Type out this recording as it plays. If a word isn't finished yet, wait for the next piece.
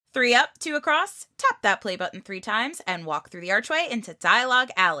3 up, 2 across, tap that play button 3 times, and walk through the archway into Dialogue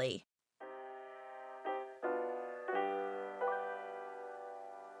Alley.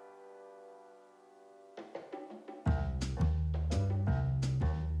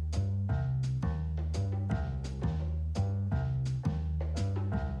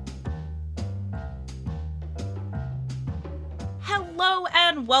 Hello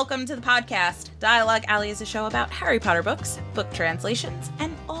and welcome to the podcast. Dialogue Alley is a show about Harry Potter books, book translations,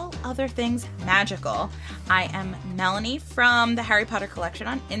 and all other things magical. I am Melanie from the Harry Potter Collection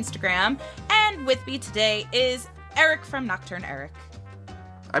on Instagram, and with me today is Erik from Nocturne Erik.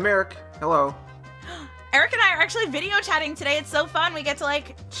 I'm Erik. Hello. Erik and I are actually video chatting today. It's so fun. We get to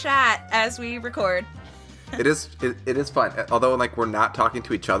chat as we record. It is fun. Although we're not talking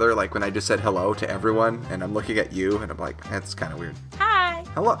to each other, when I just said hello to everyone and I'm looking at you and I'm like, that's kind of weird. Hi.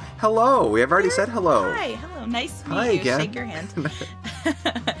 Hello. We have already said hello. Hi. Hello. Nice to meet Hi you. again. Shake your hand.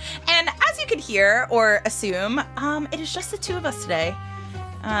 And as you could hear or assume, it is just the two of us today.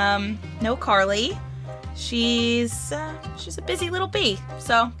 No Carly. She's a busy little bee.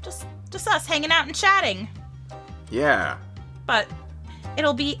 So just us hanging out and chatting. Yeah. But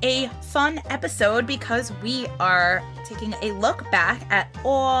it'll be a fun episode because we are taking a look back at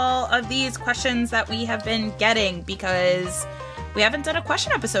all of these questions that we have been getting because we haven't done a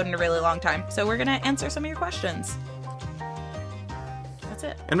question episode in a really long time. So we're going to answer some of your questions. That's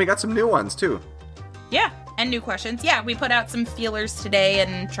it. And we got some new ones, too. Yeah, and new questions. Yeah, we put out some feelers today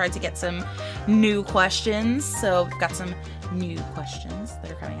and tried to get some new questions. So we've got some new questions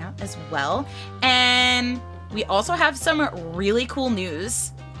that are coming out as well. And we also have some really cool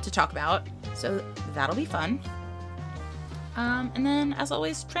news to talk about, so that'll be fun. And then, as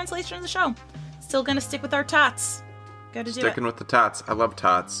always, translation of the show. Still gonna stick with our tots. Gotta do it. Sticking with the tots. I love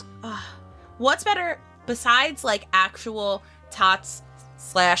tots. What's better besides, actual tots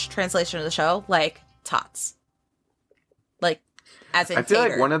 / translation of the show? Tots. As in I feel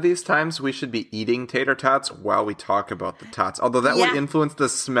tater. like one of these times we should be eating tater tots while we talk about the tots. Although that would influence the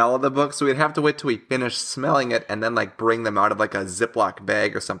smell of the book, so we'd have to wait till we finish smelling it and then bring them out of a Ziploc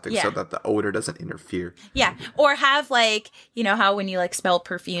bag or something so that the odor doesn't interfere. Yeah, or have how when you smell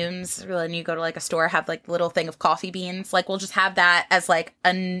perfumes when you go to a store, have the little thing of coffee beans. We'll just have that as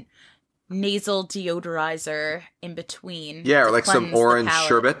a nasal deodorizer in between. Yeah, or some orange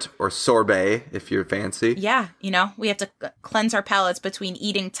sherbet or sorbet if you're fancy. Yeah, we have to cleanse our palates between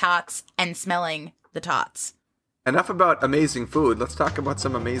eating tots and smelling the tots. Enough about amazing food. Let's talk about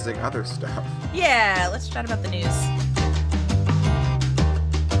some amazing other stuff. Yeah, let's chat about the news.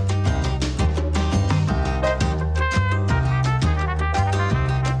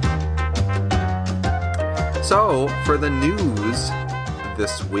 So, for the news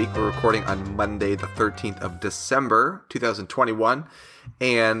this week, we're recording on Monday, the 13th of December, 2021,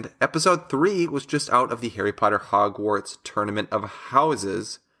 and episode 3 was just out of the Harry Potter Hogwarts Tournament of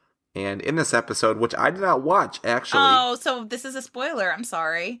Houses, and in this episode, which I did not watch, actually... Oh, so this is a spoiler. I'm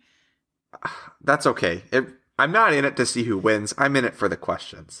sorry. That's okay. I'm not in it to see who wins. I'm in it for the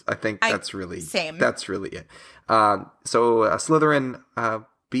questions. I think that's really... Same. That's really it. So, Slytherin...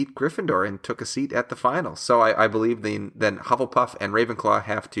 beat Gryffindor and took a seat at the finals. So I believe then Hufflepuff and Ravenclaw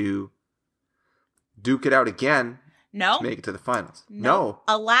have to duke it out again to make it to the finals. No.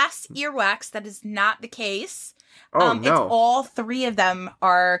 Alas, earwax, that is not the case. Oh, no. It's all 3 of them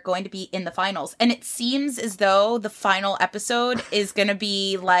are going to be in the finals. And it seems as though the final episode is going to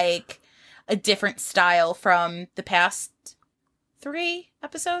be a different style from the past 3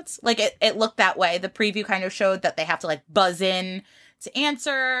 episodes. It looked that way. The preview kind of showed that they have to buzz in to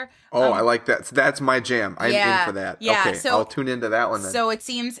answer. Oh, I like that. So that's my jam. I'm in for that. Yeah, okay, I'll tune into that one then. So it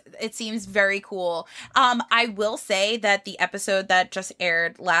seems very cool. I will say that the episode that just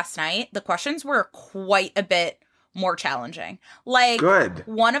aired last night, the questions were quite a bit more challenging. Good.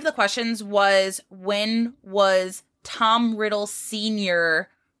 One of the questions was, when was Tom Riddle Sr.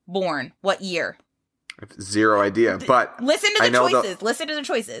 born? What year? I have zero idea, but listen to the choices. Listen to the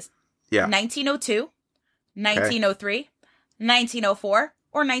choices. Yeah. 1902, 1903, 1904,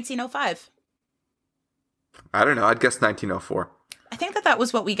 or 1905? I don't know. I'd guess 1904. I think that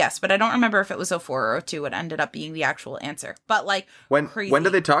was what we guessed, but I don't remember if it was 04 or 02. It ended up being the actual answer. But crazy. When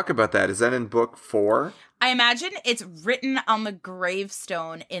do they talk about that? Is that in book 4? I imagine it's written on the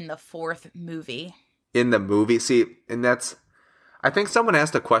gravestone in the 4th movie. In the movie? See, and that's... I think someone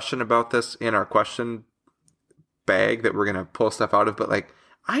asked a question about this in our question bag that we're going to pull stuff out of, but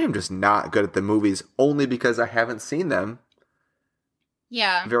I am just not good at the movies only because I haven't seen them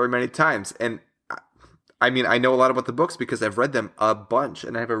very many times. And I mean, I know a lot about the books because I've read them a bunch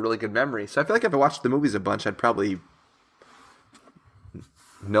and I have a really good memory. So I feel like if I watched the movies a bunch, I'd probably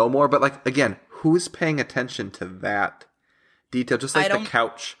know more. But like, again, who's paying attention to that detail? Just like the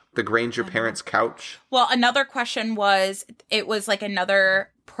couch, the Granger parents' couch. Well, another question was, it was like another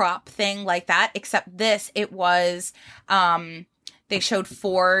prop thing like that, except this, it was, they showed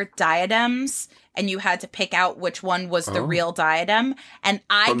 4 diadems, and you had to pick out which one was the real diadem. And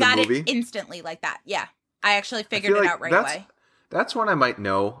I got it instantly like that. Yeah. I actually figured it out right away. That's one I might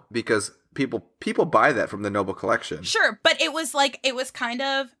know, because people buy that from the Noble Collection. Sure. But it was kind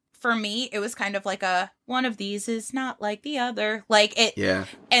of, for me, it was kind of like one of these is not like the other. Like it. Yeah.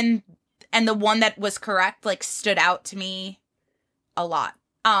 And the one that was correct, like, stood out to me a lot.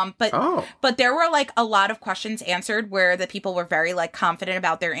 But there were like a lot of questions answered where the people were very like confident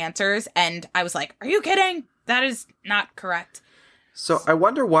about their answers, and I was like, "Are you kidding? That is not correct." So I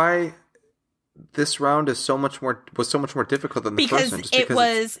wonder why this round was so much more difficult than the first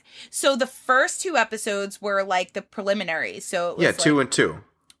one. So the first 2 episodes were like the preliminaries. So it was 2 and 2.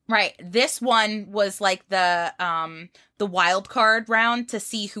 Right. This one was like the wild card round to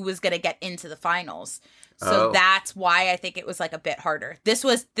see who was going to get into the finals. So that's why I think it was like a bit harder. This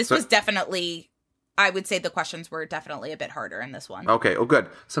was definitely, I would say the questions were definitely a bit harder in this one. Okay, well, good.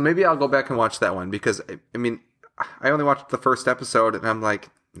 So maybe I'll go back and watch that one, because I mean, I only watched the first episode and I'm like,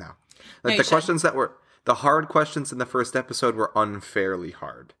 no. Like the questions the hard questions in the first episode were unfairly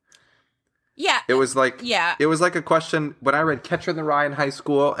hard. Yeah. It was like a question when I read Catcher in the Rye in high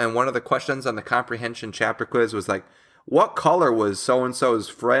school, and one of the questions on the comprehension chapter quiz was like, what color was so-and-so's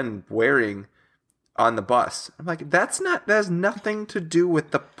friend wearing on the bus? I'm like, that has nothing to do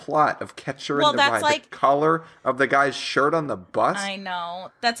with the plot of Catcher in the Rye. Like, the color of the guy's shirt on the bus? I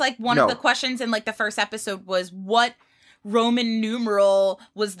know. That's like one of the questions in like the first episode was, what Roman numeral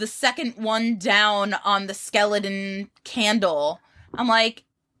was the second one down on the skeleton candle? I'm like,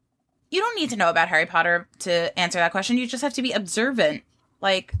 you don't need to know about Harry Potter to answer that question. You just have to be observant.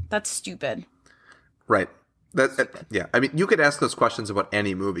 Like, that's stupid. Right. Yeah, I mean, you could ask those questions about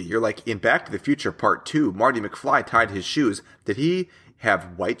any movie. You're like, in Back to the Future Part 2, Marty McFly tied his shoes. Did he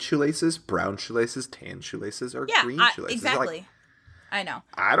have white shoelaces, brown shoelaces, tan shoelaces, or green shoelaces? Exactly. Like, I know.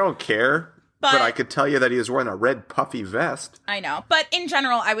 I don't care. But I could tell you that he was wearing a red puffy vest. I know. But in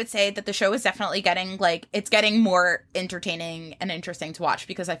general, I would say that the show is definitely getting more entertaining and interesting to watch,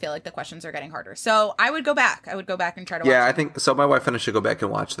 because I feel like the questions are getting harder. So I would go back. and try to watch it. Yeah, I think so. My wife and I should go back and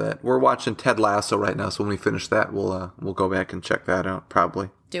watch that. We're watching Ted Lasso right now, so when we finish that, we'll go back and check that out,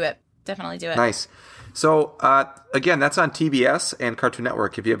 probably. Do it. Definitely do it. Nice. So, again, that's on TBS and Cartoon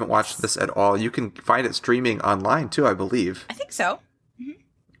Network. If you haven't watched this at all, you can find it streaming online, too, I believe. I think so.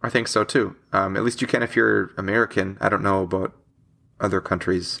 I think so, too. At least you can if you're American. I don't know about other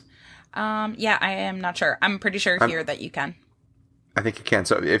countries. Yeah, I am not sure. I'm pretty sure here that you can. I think you can.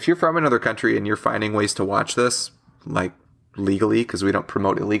 So if you're from another country and you're finding ways to watch this, like legally, because we don't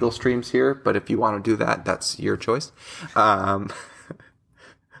promote illegal streams here, but if you want to do that, that's your choice.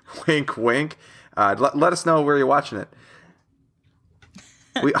 Wink, wink. Let us know where you're watching it.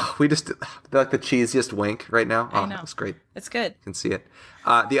 We just like the cheesiest wink right now. I know. That's great. It's good. You can see it.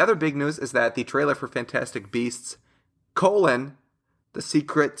 The other big news is that the trailer for Fantastic Beasts: The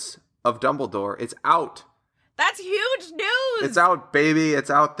Secrets of Dumbledore, it's out. That's huge news. It's out, baby. It's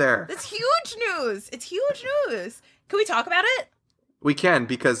out there. It's huge news. It's huge news. Can we talk about it? We can,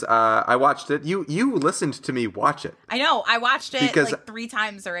 because I watched it. You listened to me watch it. I know. I watched it like 3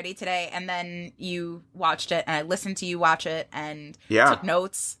 times already today, and then you watched it, and I listened to you watch it, and took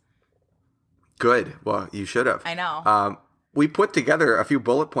notes. Good. Well, you should have. I know. We put together a few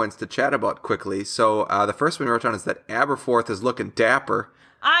bullet points to chat about quickly. So the first one we wrote down is that Aberforth is looking dapper.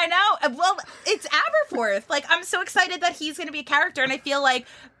 I know. Well, it's Aberforth. Like, I'm so excited that he's going to be a character, and I feel like,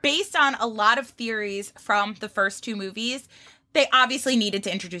 based on a lot of theories from the first 2 movies, they obviously needed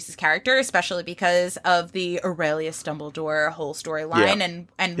to introduce his character, especially because of the Aurelius Dumbledore whole storyline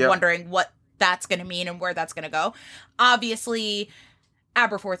and wondering what that's going to mean and where that's going to go. Obviously,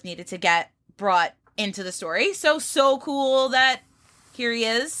 Aberforth needed to get brought into the story. So cool that here he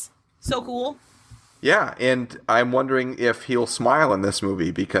is. So cool. Yeah, and I'm wondering if he'll smile in this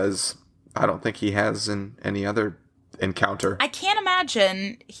movie, because I don't think he has in any other encounter. I can't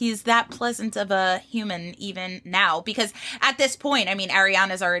imagine he's that pleasant of a human even now, because at this point, I mean,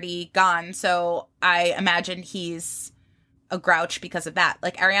 Ariana's already gone, so I imagine he's a grouch because of that.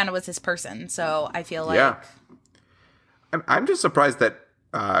 Like, Ariana was his person, so I feel like... Yeah. I'm just surprised that,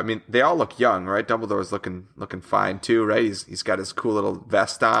 I mean, they all look young, right? Dumbledore's looking fine, too, right? He's got his cool little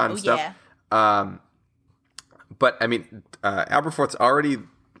vest on and stuff. Yeah. But, I mean, Aberforth's already,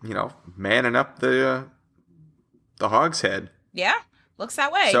 manning up the Hogshead. Yeah, looks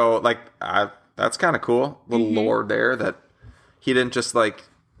that way. So, like, that's kind of cool. Little lore there that he didn't just, like,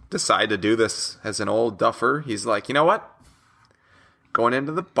 decide to do this as an old duffer. He's like, you know what? Going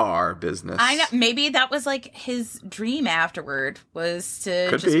into the bar business. I know. Maybe that was like his dream afterward, was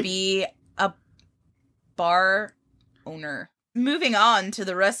to be a bar owner. Moving on to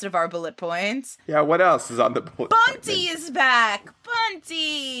the rest of our bullet points. Yeah, what else is on the bullet Bunty is back.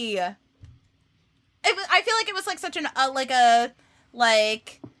 Bunty. I feel like it was like such an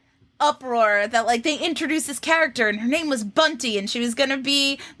uproar that like they introduced this character and her name was Bunty and she was gonna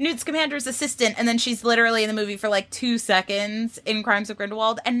be Newt Scamander's assistant, and then she's literally in the movie for like 2 seconds in Crimes of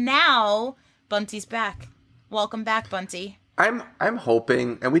Grindelwald, and now Bunty's back. Welcome back, Bunty. I'm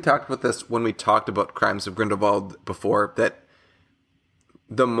hoping, and we talked about this when we talked about Crimes of Grindelwald before, that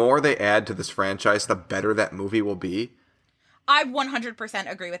the more they add to this franchise, the better that movie will be. I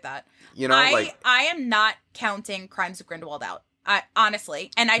 100% agree with that. You know, I am not counting Crimes of Grindelwald out. Honestly.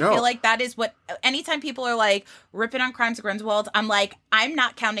 And I feel like that is what, anytime people are like ripping on Crimes of Grindelwald, I'm like, I'm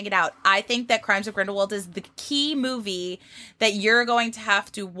not counting it out. I think that Crimes of Grindelwald is the key movie that you're going to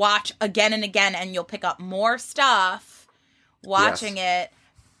have to watch again and again, and you'll pick up more stuff watching it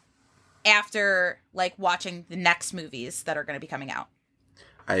after like watching the next movies that are going to be coming out.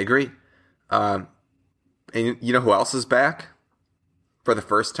 I agree. And you know who else is back for the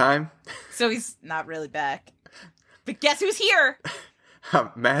first time? So he's not really back. But guess who's here?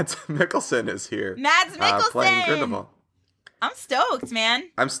 Mads Mikkelsen is here. Mads Mikkelsen! Playing Grindelwald. I'm stoked, man.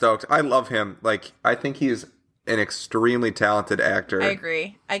 I'm stoked. I love him. Like, I think he's an extremely talented actor. I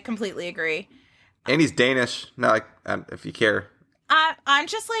agree. I completely agree. And he's Danish. Not like, if you care. I'm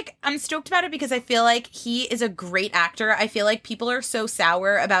just like, I'm stoked about it because I feel like he is a great actor. I feel like people are so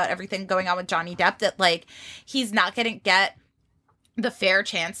sour about everything going on with Johnny Depp that like he's not going to get the fair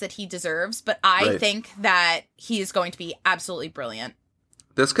chance that he deserves. But I think that he is going to be absolutely brilliant.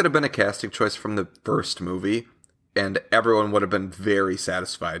 This could have been a casting choice from the first movie, and everyone would have been very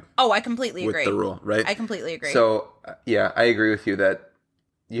satisfied. Oh, I completely agree. With the role, right? I completely agree. So, yeah, I agree with you that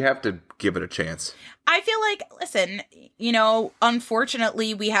you have to give it a chance. I feel like, listen, you know,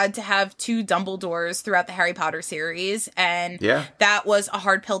 unfortunately, we had to have 2 Dumbledores throughout the Harry Potter series, and that was a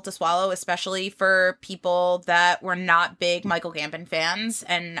hard pill to swallow, especially for people that were not big Michael Gambon fans,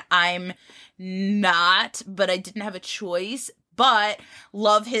 and I'm not, but I didn't have a choice, but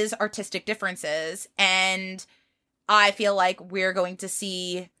love his artistic differences, and I feel like we're going to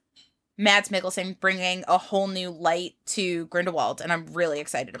see Mads Mikkelsen bringing a whole new light to Grindelwald, and I'm really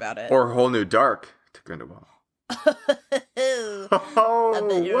excited about it. Or a whole new dark to Grindelwald. I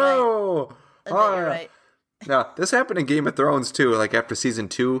bet you're right. I bet you're right. Now, this happened in Game of Thrones, too. Like, after season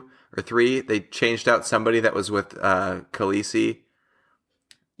 2 or 3, they changed out somebody that was with Khaleesi.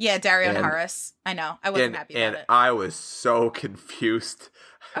 Yeah, Dario Naharis. I know. I wasn't happy about it. And I was so confused.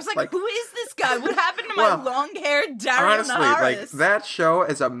 I was like, who is this guy? What happened to my long-haired Dario Naharis? Honestly, like, that show,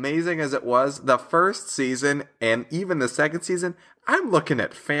 as amazing as it was, the first season and even the second season, I'm looking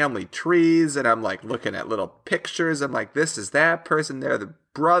at family trees, and I'm, like, looking at little pictures. I'm like, this is that person. They're the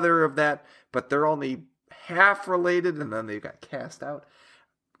brother of that, but they're only half related, and then they got cast out.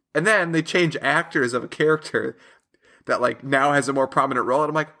 And then they change actors of a character that, like, now has a more prominent role. And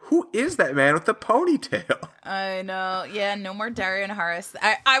I'm like, who is that man with the ponytail? I know. Yeah, no more Dario Naharis.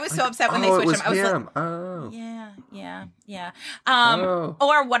 I was so upset when they switched him. I was him. Yeah.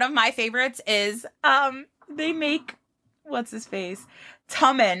 Or one of my favorites is they make, what's his face?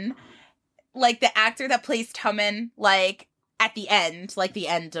 Tummen. Like, the actor that plays Tummen, like, at the end, like the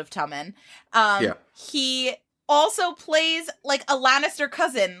end of Tummen. He also plays like a Lannister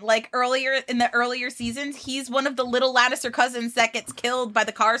cousin. Like earlier in the earlier seasons, he's one of the little Lannister cousins that gets killed by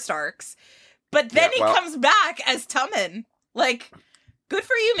the Karstarks. But then he comes back as Tummen. Like, good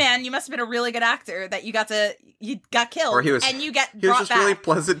for you, man. You must have been a really good actor that you got killed, or he was, and you get he was brought just back. really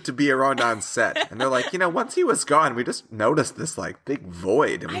pleasant to be around on set. And they're like, you know, once he was gone, we just noticed this like big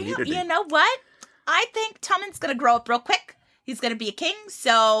void, and we needed You know what? I think Tummen's gonna grow up real quick. He's gonna be a king,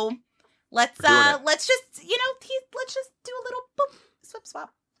 so let's just let's just do a little boop,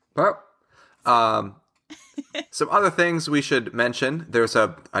 swap. Well, some other things we should mention. There's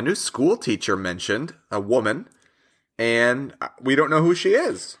a new school teacher mentioned, a woman, and we don't know who she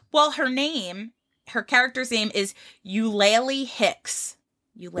is. Well, her character's name is Eulalie Hicks.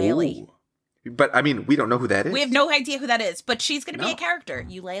 Eulalie. Ooh. But, I mean, we don't know who that is. We have no idea who that is, but she's going to be a character,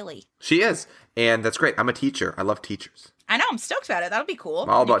 Eulalie. She is, and that's great. I'm a teacher. I love teachers. I know. I'm stoked about it. That'll be cool. I'm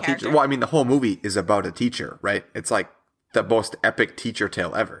all about teachers. Well, I mean, the whole movie is about a teacher, right? It's like the most epic teacher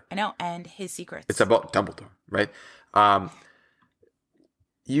tale ever. I know, and his secrets. It's about Dumbledore, right?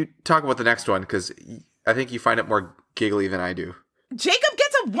 You talk about the next one, because I think you find it more giggly than I do. Jacob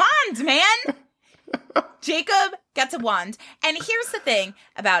gets a wand, man! Jacob gets a wand. And here's the thing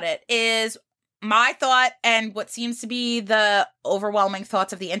about it is my thought and what seems to be the overwhelming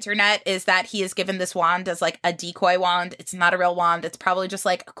thoughts of the internet is that he is given this wand as like a decoy wand. It's not a real wand. It's probably just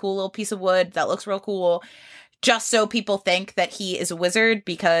like a cool little piece of wood that looks real cool. Just so people think that he is a wizard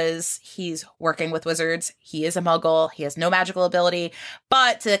because he's working with wizards. He is a muggle. He has no magical ability.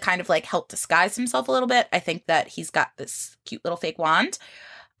 But to kind of like help disguise himself a little bit, I think that he's got this cute little fake wand.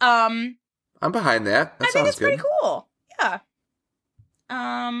 I'm behind that. That I sounds think it's good. pretty cool. Yeah.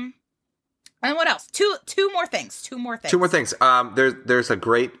 And what else? Two more things. Two more things. There's a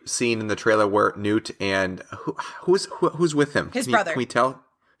great scene in the trailer where Newt and who's with him? His brother. Can we tell?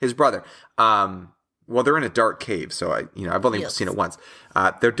 His brother. Well, they're in a dark cave, so I've only seen it once.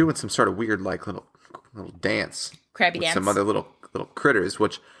 They're doing some sort of weird, like little dance, crabby with dance, some other little critters.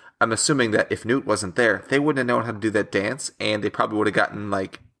 Which I'm assuming that if Newt wasn't there, they wouldn't have known how to do that dance, and they probably would have gotten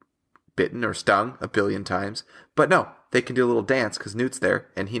like bitten or stung a billion times. But no, they can do a little dance because Newt's there,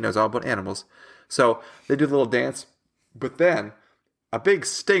 and he knows all about animals. So they do a little dance, but then a big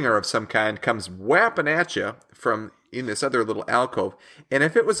stinger of some kind comes whapping at you from in this other little alcove. And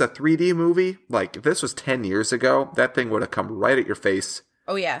if it was a 3D movie, like if this was 10 years ago, that thing would have come right at your face.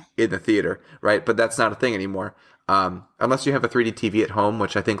 Oh, yeah. In the theater, right? But that's not a thing anymore. Unless you have a 3D TV at home,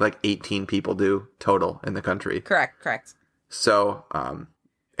 which I think like 18 people do total in the country. Correct. So,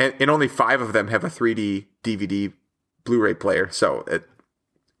 and only 5 of them have a 3D DVD Blu-ray player. So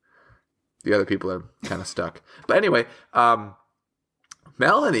the other people are kind of stuck. But anyway,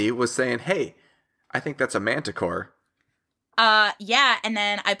 Melanie was saying, hey, I think that's a manticore. Yeah, and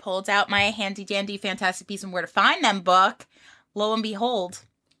then I pulled out my handy dandy Fantastic Beasts and Where to Find Them book. Lo and behold,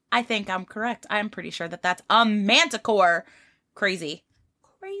 I think I'm correct. I'm pretty sure that that's a manticore. Crazy.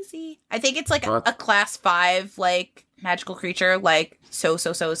 I think it's like a class 5 like magical creature, like so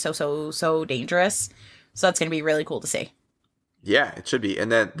dangerous. So that's gonna be really cool to see. Yeah, it should be.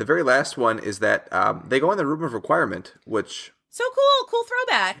 And then the very last one is that they go in the Room of Requirement, which... So cool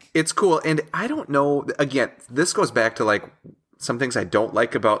throwback. It's cool, and I don't know, again, this goes back to like some things I don't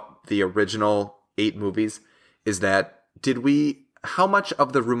like about the original 8 movies, is that how much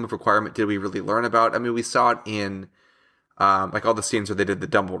of the Room of Requirement did we really learn about? I mean, we saw it in like all the scenes where they did the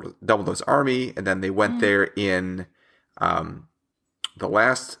Dumbledore's army, and then they went there in the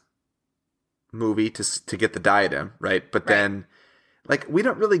last movie to get the diadem, right? But then like we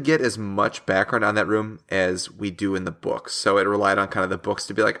don't really get as much background on that room as we do in the books. So it relied on kind of the books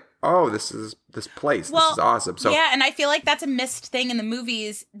to be like, oh, this is this place. This is awesome. So yeah, and I feel like that's a missed thing in the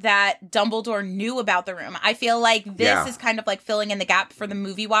movies that Dumbledore knew about the room. I feel like this is kind of like filling in the gap for the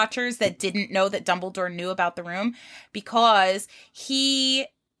movie watchers that didn't know that Dumbledore knew about the room, because he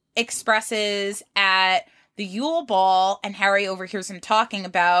expresses at the Yule Ball, and Harry overhears him talking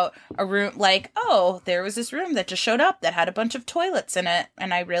about a room, like, oh, there was this room that just showed up that had a bunch of toilets in it,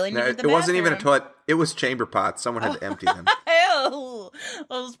 and I really needed the bathroom. It wasn't even a toilet. It was chamber pots. Someone had to empty them. Ew. It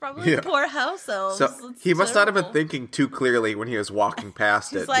was probably poor house elves. So he must not have been thinking too clearly when he was walking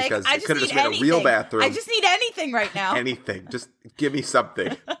past it, like, because it could have just been a real bathroom. I just need anything right now. Anything. Just give me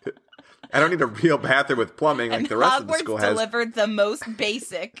something. I don't need a real bathroom with plumbing like the rest of the school has. Hogwarts delivered the most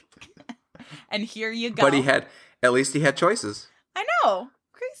basic. And here you go. But at least he had choices. I know.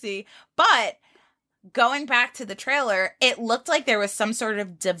 Crazy. But going back to the trailer, it looked like there was some sort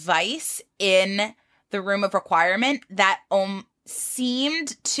of device in the Room of Requirement that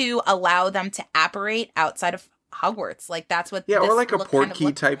seemed to allow them to apparate outside of Hogwarts. Like that's what or like a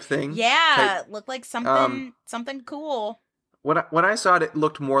portkey type thing. Yeah, it looked like something cool. When I saw it, it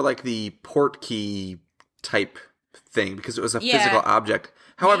looked more like the portkey type thing because it was a physical object.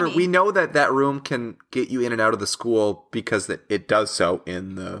 However, we know that room can get you in and out of the school because it does so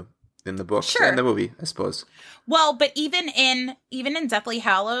in the books and the movie, I suppose. Well, but even in Deathly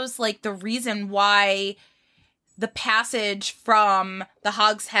Hallows, like the reason why the passage from the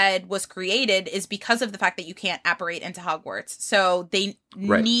Hogshead was created is because of the fact that you can't apparate into Hogwarts. So they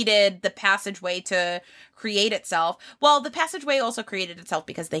needed the passageway to create itself. Well, the passageway also created itself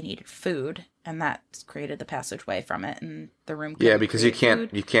because they needed food, and that created the passageway from it. And the room. Yeah, because you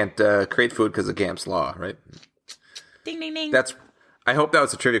can't create food because of Gamp's law, right? Ding ding ding. I hope that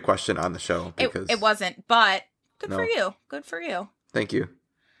was a trivia question on the show. Because it wasn't, but good for you. Good for you. Thank you.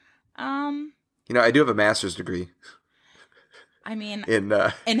 I do have a master's degree. I mean, in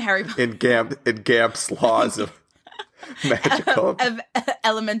Harry Potter. in Gamp's laws of magical of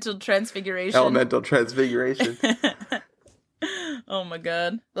elemental transfiguration. Oh my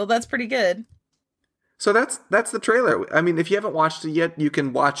god! Well, that's pretty good. So that's the trailer. I mean, if you haven't watched it yet, you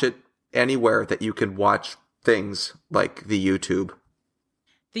can watch it anywhere that you can watch things like the YouTube.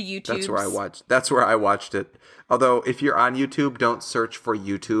 The YouTube. That's where I watched it. Although if you're on YouTube, don't search for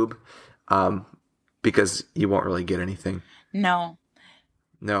YouTube, because you won't really get anything. No,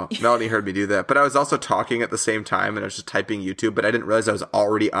 Melanie heard me do that. But I was also talking at the same time, and I was just typing YouTube, but I didn't realize I was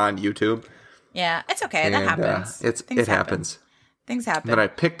already on YouTube. Yeah, it's okay. That happens. It happens. Things happen. Then I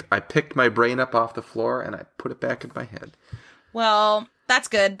picked my brain up off the floor and I put it back in my head. Well, that's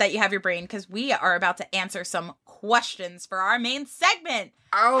good that you have your brain, because we are about to answer some questions for our main segment.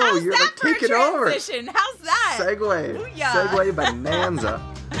 Oh, how's you're that like taking over. How's that? Segue. Booyah. Segue bonanza.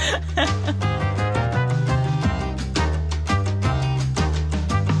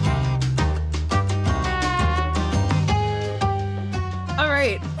 All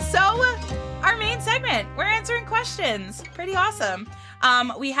right. So our main segment, we're answering questions. Pretty awesome.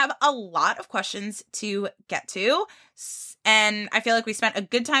 We have a lot of questions to get to. And I feel like we spent a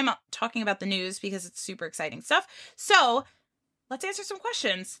good time talking about the news because it's super exciting stuff. So let's answer some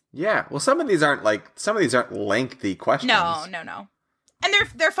questions. Yeah. Well, some of these aren't lengthy questions. No. And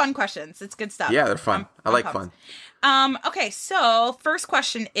they're fun questions. It's good stuff. Yeah, they're fun. I like fun. Okay, so first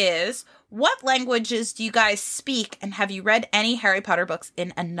question is, what languages do you guys speak, and have you read any Harry Potter books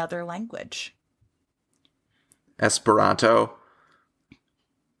in another language? Esperanto.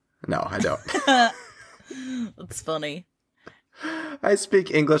 No, I don't. That's funny. I speak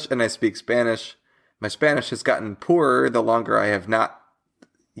English and I speak Spanish. My Spanish has gotten poorer the longer I have not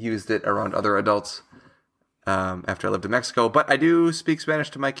used it around other adults after I lived in Mexico. But I do speak Spanish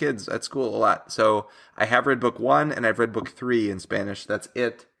to my kids at school a lot. So I have read book 1 and I've read book 3 in Spanish. That's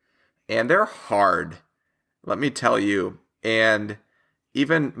it. And they're hard, let me tell you. And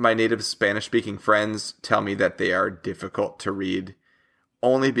even my native Spanish-speaking friends tell me that they are difficult to read,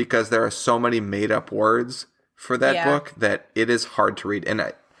 only because there are so many made-up words for that book that it is hard to read.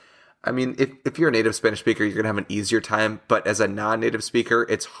 And I mean, if you're a native Spanish speaker, you're going to have an easier time. But as a non-native speaker,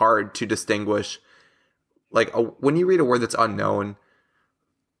 it's hard to distinguish. Like, when you read a word that's unknown,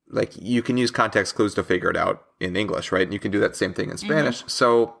 like, you can use context clues to figure it out in English, right? And you can do that same thing in Spanish. Mm-hmm.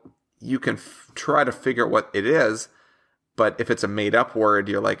 So you can try to figure out what it is. But if it's a made-up word,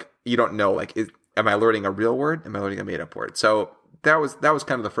 you're like, you don't know, like, am I learning a real word? Am I learning a made-up word? So that was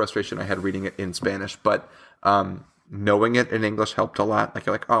kind of the frustration I had reading it in Spanish. But knowing it in English helped a lot. Like,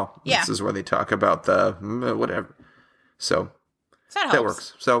 you're like, oh, this is where they talk about the whatever. So that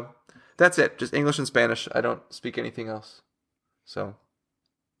works. So that's it. Just English and Spanish. I don't speak anything else. So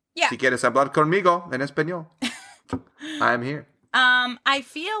si quieres hablar conmigo en español, I'm here. I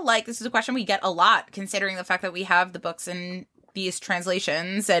feel like this is a question we get a lot, considering the fact that we have the books in these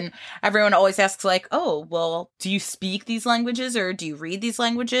translations, and everyone always asks, like, oh, well, do you speak these languages, or do you read these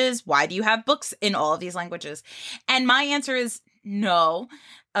languages? Why do you have books in all of these languages? And my answer is no.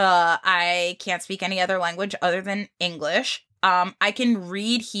 I can't speak any other language other than English. I can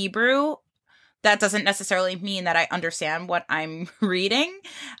read Hebrew. That doesn't necessarily mean that I understand what I'm reading.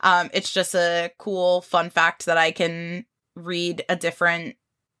 It's just a cool, fun fact that I can read a different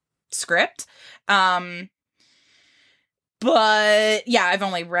script. But yeah, I've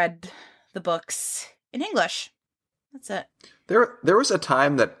only read the books in English. That's it. There was a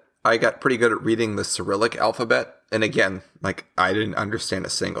time that I got pretty good at reading the Cyrillic alphabet. And again, like, I didn't understand a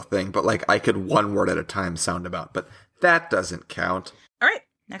single thing, but like, I could one word at a time sound about, but that doesn't count. All right.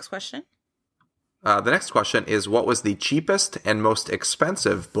 Next question. The next question is, what was the cheapest and most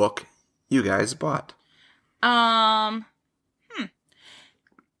expensive book you guys bought? That's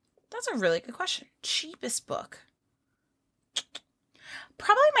a really good question. Cheapest book.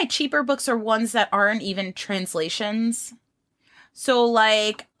 Probably my cheaper books are ones that aren't even translations. So,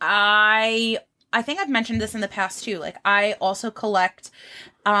 like, I think I've mentioned this in the past too. Like, I also collect,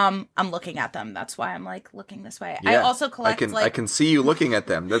 I'm looking at them. That's why I'm like looking this way. Yeah, I also collect, I can see you looking at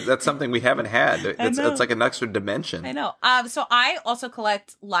them. That's something we haven't had. It's like an extra dimension. I know. So I also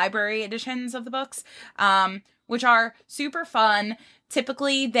collect library editions of the books, which are super fun.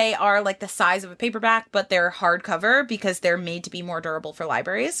 Typically, they are like the size of a paperback, but they're hardcover because they're made to be more durable for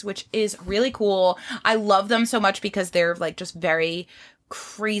libraries, which is really cool. I love them so much because they're like just very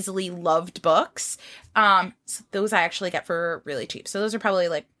crazily loved books. So those I actually get for really cheap. So those are probably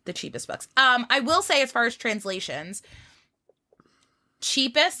like the cheapest books. I will say, as far as translations,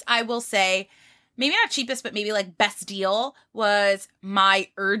 cheapest, I will say, maybe not cheapest, but maybe like best deal was my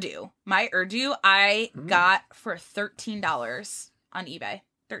Urdu. My Urdu I got for $13 on eBay.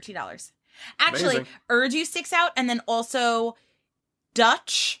 $13. Actually, amazing. Urdu sticks out, and then also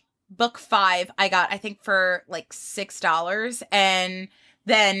Dutch book 5 I got, I think, for like $6, and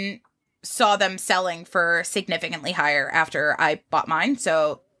then saw them selling for significantly higher after I bought mine.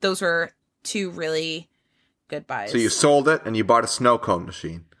 So those were two really good buys. So you sold it and you bought a snow cone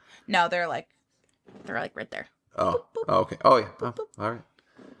machine. No, they're like right there. Oh, boop, boop, oh okay. Oh yeah. boop, Oh, all right.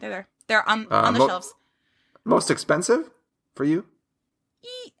 They're there. They're on the shelves. Most expensive for you?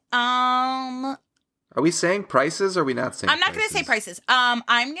 Are we saying prices or are we not saying I'm not going to say prices. I'm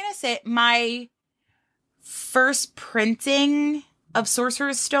going to say my first printing of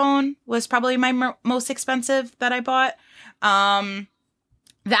Sorcerer's Stone was probably my most expensive that I bought.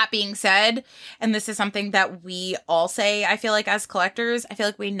 That being said, and this is something that we all say, I feel like as collectors, I feel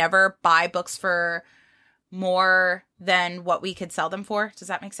like we never buy books for more than what we could sell them for. Does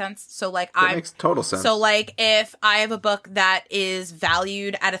that make sense? So like that makes total sense. So like if I have a book that is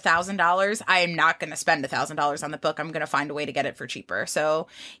valued at $1,000, I am not going to spend $1,000 on the book. I'm going to find a way to get it for cheaper. So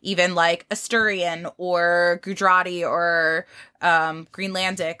even like Asturian or Gujarati or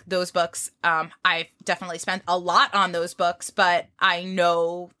Greenlandic, those books, I've definitely spent a lot on those books, but I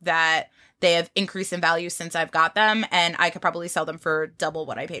know that they have increased in value since I've got them, and I could probably sell them for double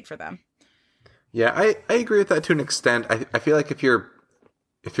what I paid for them. Yeah, I agree with that to an extent. I feel like if you're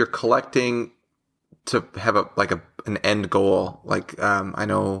collecting to have an end goal, like I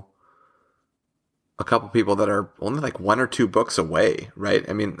know a couple people that are only like 1 or 2 books away, right?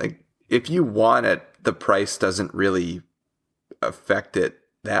 I mean, like if you want it, the price doesn't really affect it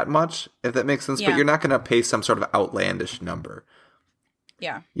that much, if that makes sense. Yeah. But you're not going to pay some sort of outlandish number.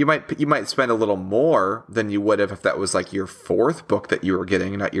 Yeah. You might spend a little more than you would have if that was like your 4th book that you were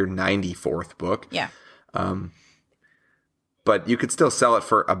getting, not your 94th book. Yeah. But you could still sell it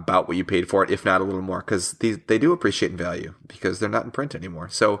for about what you paid for it, if not a little more, because they do appreciate in value because they're not in print anymore.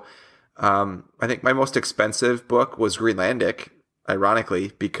 So I think my most expensive book was Greenlandic,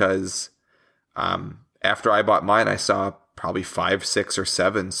 ironically, because after I bought mine, I saw probably 5, 6, or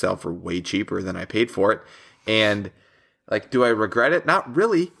 7 sell for way cheaper than I paid for it. And like, do I regret it? Not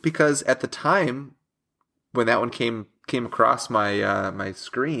really, because at the time when that one came across my my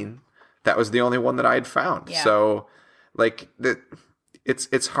screen, that was the only one that I had found. Yeah. So, like,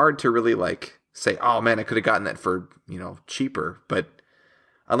 it's hard to really like say, oh man, I could have gotten that for cheaper. But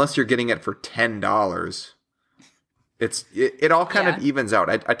unless you're getting it for $10, it all kind of evens out.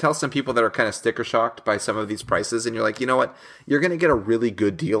 I tell some people that are kind of sticker shocked by some of these prices, and you're like, you know what, you're going to get a really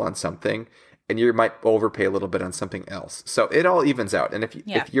good deal on something, and you might overpay a little bit on something else. So it all evens out. And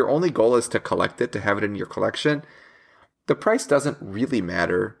if your only goal is to collect it, to have it in your collection, the price doesn't really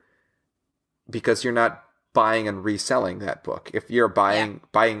matter because you're not buying and reselling that book. If you're buying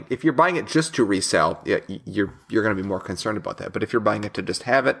it just to resell, you're going to be more concerned about that. But if you're buying it to just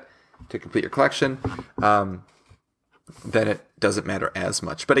have it, to complete your collection, then it doesn't matter as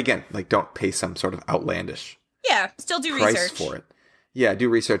much. But again, like, don't pay some sort of outlandish still do price research for it. Yeah, do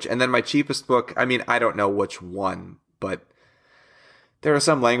research. And then my cheapest book, I mean, I don't know which one, but there are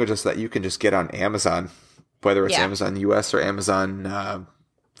some languages that you can just get on Amazon, whether it's Amazon US or Amazon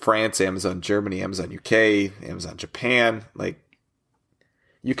France, Amazon Germany, Amazon UK, Amazon Japan. Like,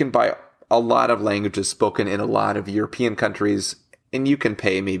 you can buy a lot of languages spoken in a lot of European countries, and you can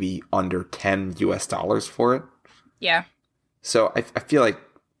pay maybe under $10 for it. Yeah. So I feel like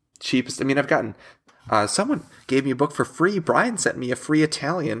cheapest, I mean, I've gotten... someone gave me a book for free. Brian sent me a free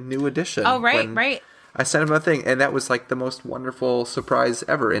Italian new edition. Oh, right. I sent him a thing, and that was like the most wonderful surprise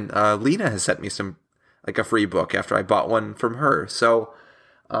ever. And Lena has sent me a free book after I bought one from her. So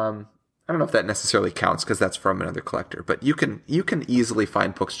I don't know if that necessarily counts because that's from another collector. But you can easily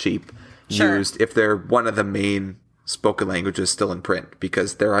find books cheap used if they're one of the main spoken languages still in print,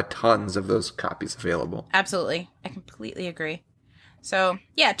 because there are tons of those copies available. Absolutely, I completely agree. So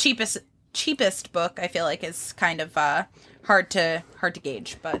yeah, cheapest book I feel like is kind of hard to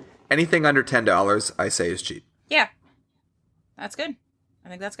gauge, but anything under $10 I say is cheap. Yeah, that's good. I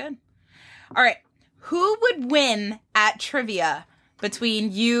think that's good. All right, who would win at trivia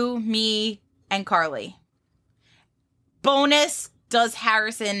between you, me, and Carly? Bonus, does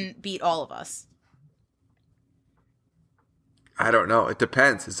Harrison beat all of us? I don't know. It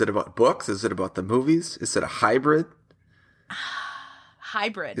depends. Is it about books? Is it about the movies? Is it a hybrid?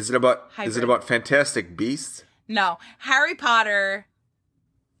 Hybrid. Is it about Fantastic Beasts? No. Harry Potter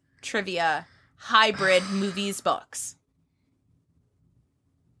trivia, hybrid, movies, books.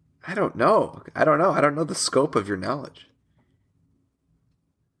 I don't know. I don't know the scope of your knowledge.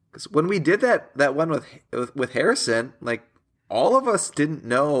 Because when we did that one with Harrison, like, all of us didn't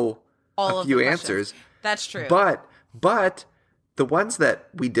know a few answers. That's true. But the ones that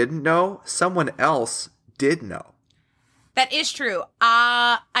we didn't know, someone else did know. That is true.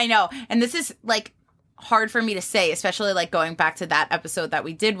 I know. And this is, like, hard for me to say, especially, like, going back to that episode that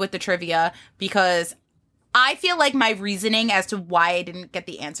we did with the trivia, because I feel like my reasoning as to why I didn't get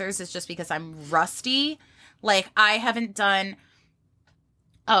the answers is just because I'm rusty. Like, I haven't done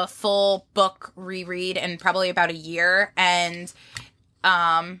a full book reread in probably about a year, and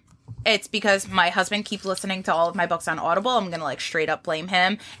it's because my husband keeps listening to all of my books on Audible. I'm gonna, like, straight up blame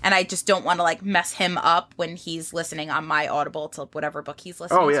him, and I just don't want to, like, mess him up when he's listening on my Audible to whatever book he's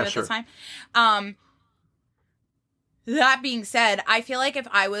listening to at the time. That being said, I feel like if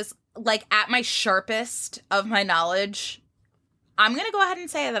I was, like, at my sharpest of my knowledge, I'm gonna go ahead and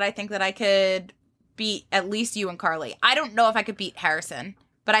say that I think that I could beat at least you and Carly. I don't know if I could beat Harrison,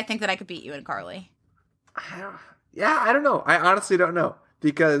 but I think that I could beat you and Carly. Yeah, I don't know. I honestly don't know,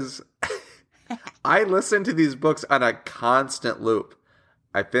 because I listen to these books on a constant loop.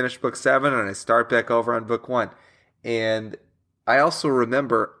 I finish book 7 and I start back over on book 1. And I also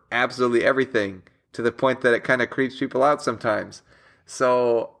remember absolutely everything to the point that it kind of creeps people out sometimes.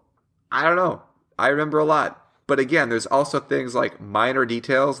 So, I don't know. I remember a lot. But again, there's also things like minor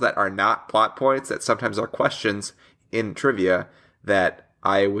details that are not plot points that sometimes are questions in trivia that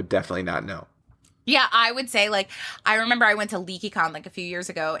I would definitely not know. Yeah, I would say, like, I remember I went to LeakyCon, like, a few years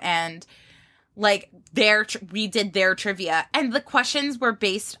ago, and, like, we did their trivia, and the questions were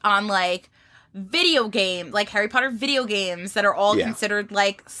based on, like, video game, like Harry Potter video games that are all considered,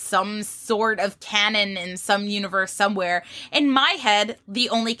 like, some sort of canon in some universe somewhere. In my head, the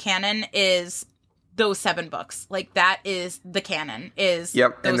only canon is those 7 books. Like, that is the canon, is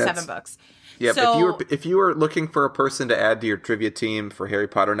those 7 books. Yep. So, if you were looking for a person to add to your trivia team for Harry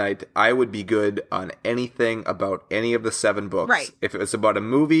Potter night, I would be good on anything about any of the 7 books. Right. If it was about a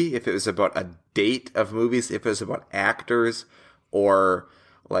movie, if it was about a date of movies, if it was about actors or,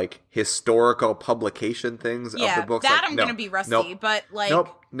 like, historical publication things of the books. That, like, I'm going to be rusty, but, like... Nope,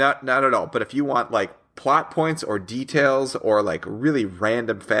 not at all. But if you want, like, plot points or details or, like, really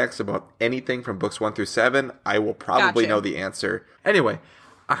random facts about anything from books 1 through 7, I will probably know the answer. Anyway,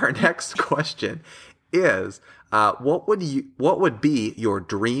 our next question is, what would be your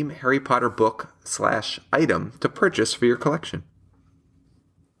dream Harry Potter book / item to purchase for your collection?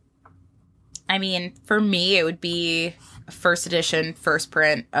 I mean, for me, it would be a first edition, first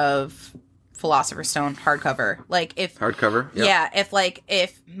print of Philosopher's Stone hardcover. Like, if hardcover,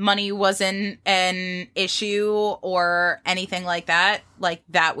 if money wasn't an issue or anything like that, like,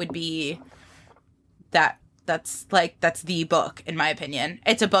 that would be that. That's the book, in my opinion.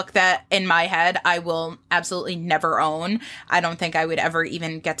 It's a book that, in my head, I will absolutely never own. I don't think I would ever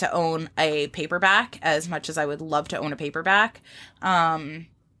even get to own a paperback, as much as I would love to own a paperback.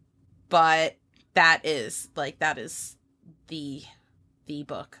 But that is the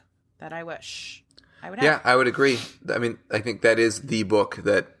book that I wish I would have. Yeah, I would agree. I mean, I think that is the book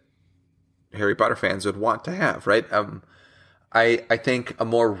that Harry Potter fans would want to have, right? I think a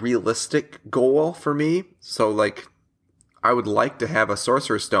more realistic goal for me, so, like, I would like to have a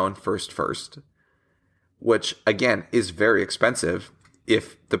Sorcerer's Stone first, which, again, is very expensive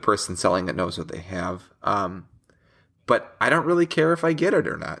if the person selling it knows what they have. But I don't really care if I get it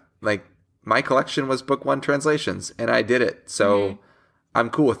or not. Like, my collection was book 1 translations, and I did it, so I'm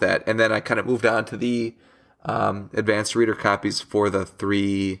cool with that. And then I kind of moved on to the advanced reader copies for the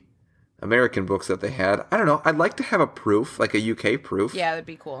 3 American books that they had. I don't know. I'd like to have a proof, like a UK proof. Yeah, that'd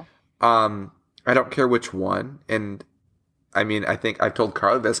be cool. I don't care which one. And I mean, I think I've told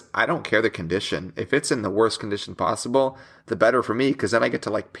Carly this. I don't care the condition. If it's in the worst condition possible, the better for me, because then I get to,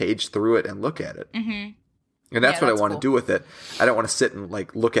 like, page through it and look at it. Mm-hmm. And that's what I want to do with it. I don't want to sit and,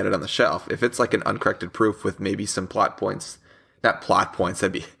 like, look at it on the shelf. If it's, like, an uncorrected proof with maybe some plot points, not plot points,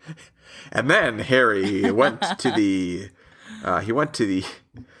 that'd be. And then Harry went to the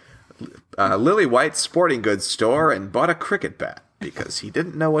Lily White sporting goods store and bought a cricket bat because he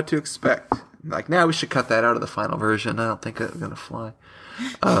didn't know what to expect. Like, now we should cut that out of the final version. I don't think it's going to fly.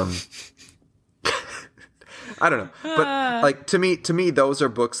 I don't know. But, like, to me, those are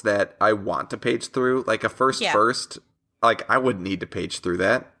books that I want to page through. Like, a first, like, I wouldn't need to page through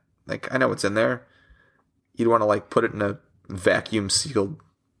that. Like, I know what's in there. You'd want to, like, put it in a vacuum sealed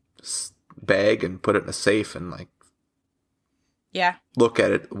bag and put it in a safe and, like, look at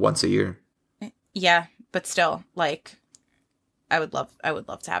it once a year. Yeah, but still, like, I would love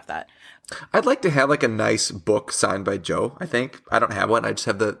to have that. I'd like to have, like, a nice book signed by Joe, I think. I don't have one. I just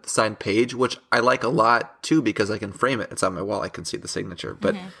have the signed page, which I like a lot, too, because I can frame it. It's on my wall. I can see the signature.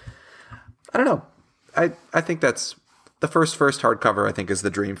 But I don't know. I think that's the first hardcover, I think, is the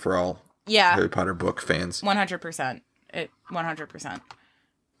dream for all Harry Potter book fans. 100%. 100%.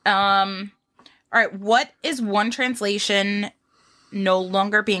 All right. What is one translation no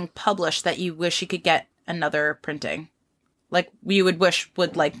longer being published that you wish you could get another printing? Like, you would wish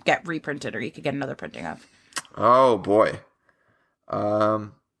would, like, get reprinted or you could get another printing of? Oh, boy.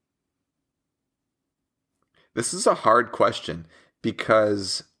 This is a hard question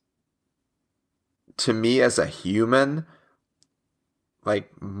because to me as a human,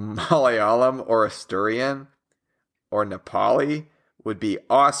 like Malayalam or Asturian or Nepali would be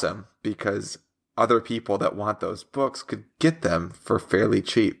awesome because other people that want those books could get them for fairly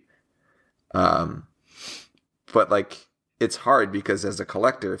cheap. But like, it's hard because as a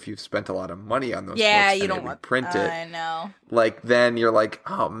collector, if you've spent a lot of money on those books you and don't they want reprint it, I know. like then you're like,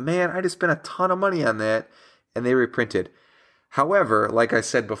 oh man, I just spent a ton of money on that, and they reprinted. However, like I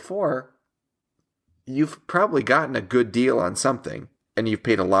said before, you've probably gotten a good deal on something, and you've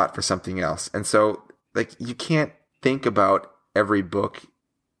paid a lot for something else, and so like you can't think about every book.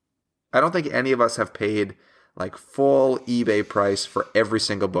 I don't think any of us have paid like full eBay price for every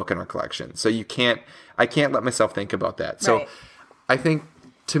single book in our collection. So I can't let myself think about that. So I think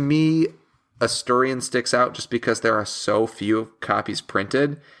to me, Asturian sticks out just because there are so few copies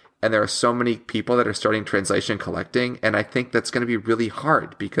printed and there are so many people that are starting translation collecting. And I think that's going to be really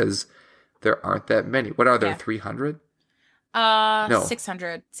hard because there aren't that many. What are there? 300? No.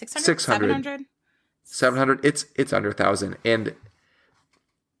 600. 600? 700? It's under 1,000. And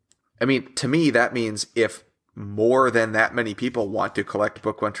I mean, to me, that means if more than that many people want to collect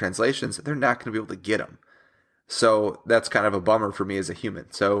Book One translations, they're not going to be able to get them. So that's kind of a bummer for me as a human.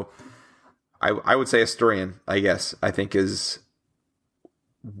 So I would say Asturian, I guess, I think is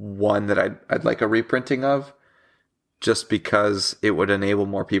one that I'd like a reprinting of, just because it would enable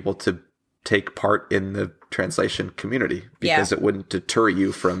more people to take part in the translation community, because it wouldn't deter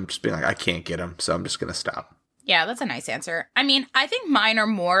you from just being like, I can't get them, so I'm just going to stop. Yeah, that's a nice answer. I mean, I think mine are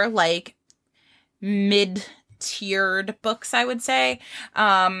more like mid-tiered books, I would say.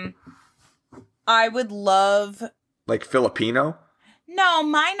 I would love... Like Filipino? No,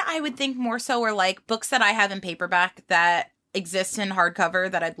 mine I would think more so are like books that I have in paperback that exist in hardcover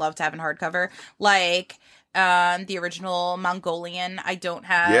that I'd love to have in hardcover. Like the original Mongolian I don't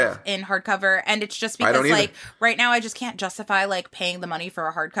have in hardcover. And it's just because like right now I just can't justify like paying the money for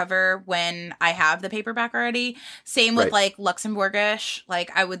a hardcover when I have the paperback already. Same with like Luxembourgish.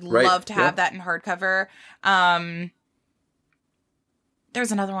 Like I would love to have that in hardcover.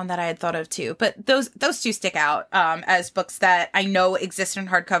 There's another one that I had thought of too, but those two stick out as books that I know exist in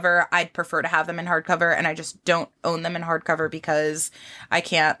hardcover. I'd prefer to have them in hardcover, and I just don't own them in hardcover because I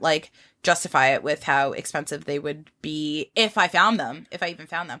can't like justify it with how expensive they would be if I found them, if I even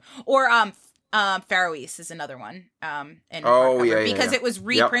found them. Or Faroese is another one in hardcover because it was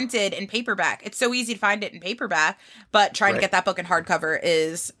reprinted in paperback. It's so easy to find it in paperback, but trying to get that book in hardcover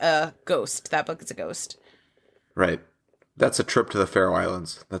is a ghost. That book is a ghost. Right. That's a trip to the Faroe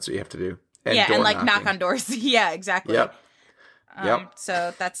Islands. That's what you have to do. And and like knock on doors. Yeah, exactly. Yep.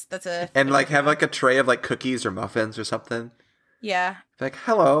 So that's a... And like have like a tray of like cookies or muffins or something. Yeah. Like,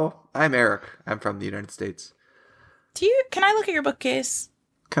 hello, I'm Eric. I'm from the United States. Can I look at your bookcase?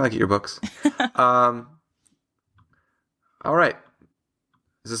 Can I look at your books? All right.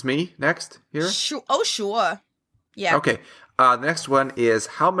 Is this me next here? Oh, sure. Yeah. Okay. The next one is,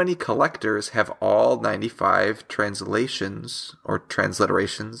 how many collectors have all 95 translations or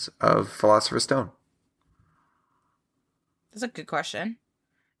transliterations of Philosopher's Stone? That's a good question.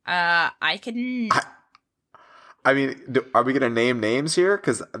 I mean, are we going to name names here?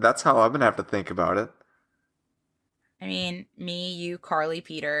 Because that's how I'm going to have to think about it. I mean, me, you, Carly,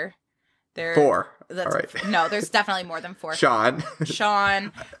 Peter. 4. All right. No, there's definitely more than 4. Sean.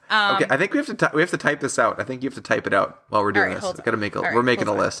 Okay, I think we have to type this out. I think you have to type it out while we're doing this. We're making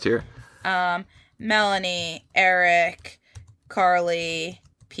a list here. Melanie, Eric, Carly,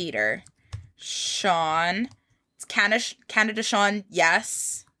 Peter, Sean. It's Canada Sean,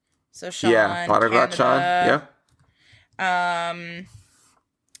 yes. So Sean. Yeah, Polyglot Sean. Yeah.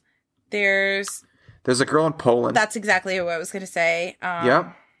 There's a girl in Poland. That's exactly what I was going to say.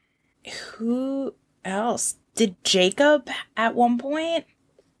 Yep. Who else? Did Jacob at one point?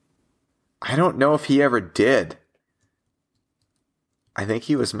 I don't know if he ever did. I think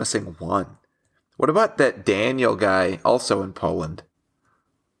he was missing one. What about that Daniel guy also in Poland?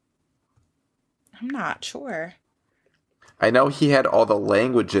 I'm not sure. I know he had all the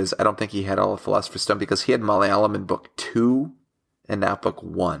languages. I don't think he had all of Philosopher's Stone because he had Malayalam in book 2 and not book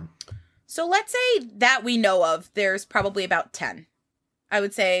 1. So let's say that we know of, there's probably about 10. I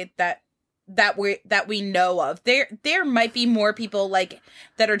would say that we know of. There might be more people like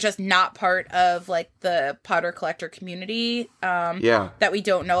that are just not part of like the Potter collector community that we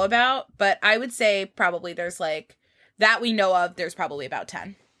don't know about, but I would say probably there's like that we know of, there's probably about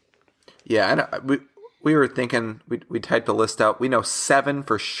 10. Yeah, and we were thinking we typed the list out. We know 7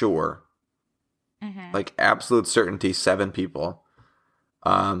 for sure. Mm-hmm. Like absolute certainty 7 people.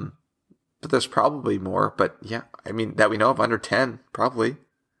 but there's probably more. But yeah, I mean, that we know of, under 10, probably.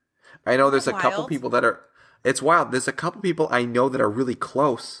 I know there's a couple people that are, it's wild. There's a couple people I know that are really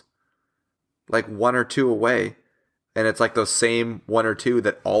close, like 1 or 2 away. And it's like those same 1 or 2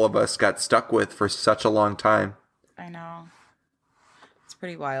 that all of us got stuck with for such a long time. I know. It's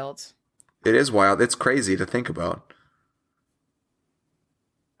pretty wild. It is wild. It's crazy to think about.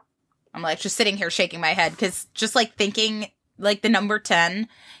 I'm like just sitting here shaking my head because just like thinking like the number 10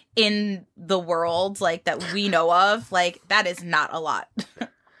 in the world like that we know of, like that is not a lot.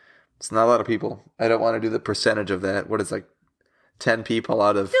 It's not a lot of people. I don't want to do the percentage of that. What is like 10 people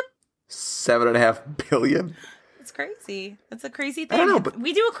out of 7.5 billion? It's crazy. That's a crazy thing. I don't know, but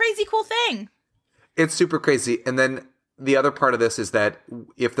we do a crazy cool thing. It's super crazy. And then the other part of this is that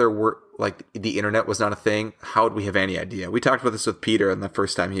if there were, like, the internet was not a thing, how would we have any idea? We talked about this with Peter in the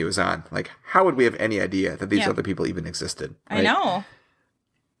first time he was on. Like, how would we have any idea that these other people even existed? Right? I know.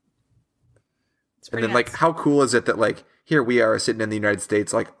 And then, like, how cool is it that, like, here we are sitting in the United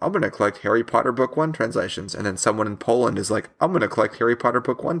States, like, I'm going to collect Harry Potter Book 1 translations. And then someone in Poland is like, I'm going to collect Harry Potter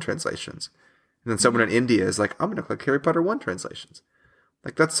Book 1 translations. And then someone in India is like, I'm going to collect Harry Potter 1 translations.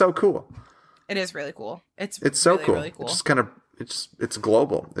 Like, that's so cool. It is really cool. It's so really, cool. Really cool. It's just kind of, it's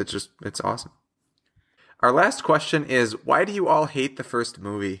global. It's awesome. Our last question is, why do you all hate the first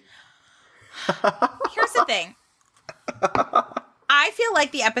movie? Here's the thing. I feel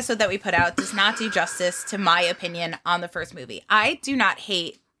like the episode that we put out does not do justice to my opinion on the first movie. I do not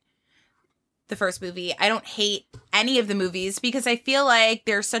hate the first movie. I don't hate any of the movies because I feel like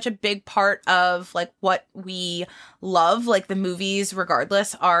they're such a big part of like what we love. Like the movies,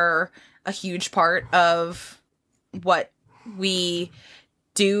 regardless, are a huge part of what we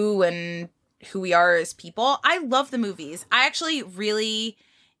do and who we are as people. I love the movies. I actually really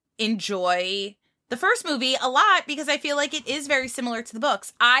enjoy the first movie a lot because I feel like it is very similar to the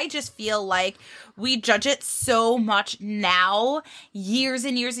books. I just feel like we judge it so much now, years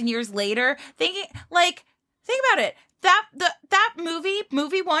and years and years later, think about it. That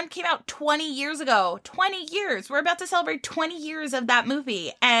movie 1 came out 20 years ago. 20 years. We're about to celebrate 20 years of that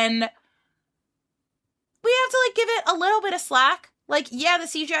movie. And we have to like give it a little bit of slack. Like, yeah, the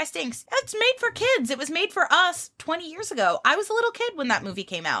CGI stinks. It's made for kids. It was made for us 20 years ago. I was a little kid when that movie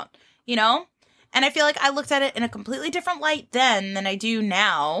came out, you know? And I feel like I looked at it in a completely different light then than I do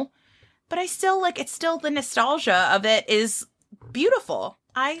now. But I still like, it's still the nostalgia of it is beautiful.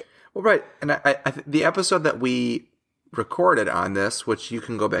 Well, right. And I the episode that we recorded on this, which you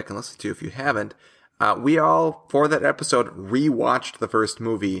can go back and listen to if you haven't, we all, for that episode, rewatched the first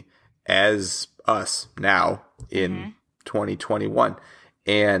movie as us now in 2021.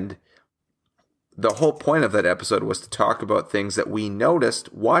 And the whole point of that episode was to talk about things that we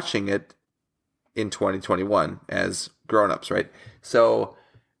noticed watching it in 2021 as grown-ups, right? So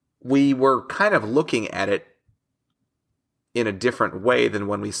we were kind of looking at it in a different way than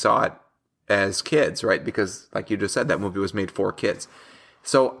when we saw it as kids, right? Because like you just said, that movie was made for kids.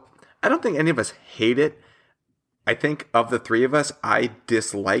 So I don't think any of us hate it. I think of the three of us, I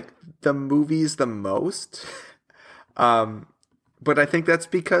dislike the movies the most. But I think that's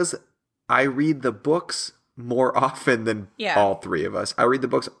because I read the books more often than all three of us. I read the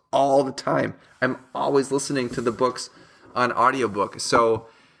books all the time. I'm always listening to the books on audiobook. So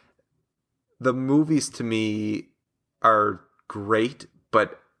the movies to me are great,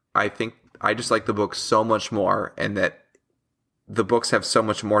 but I think I just like the books so much more, and that the books have so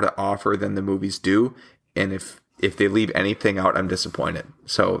much more to offer than the movies do. And if they leave anything out, I'm disappointed.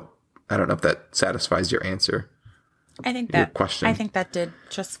 So I don't know if that satisfies your answer. I think your question. I think that did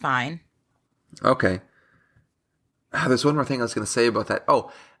just fine. Okay. There's one more thing I was going to say about that.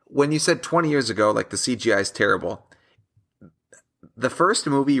 Oh, when you said 20 years ago, like the CGI is terrible, the first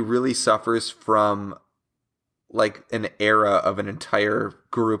movie really suffers from like an era of an entire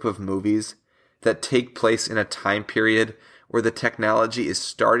group of movies that take place in a time period where the technology is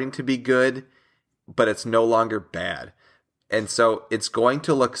starting to be good, but it's no longer bad. And so it's going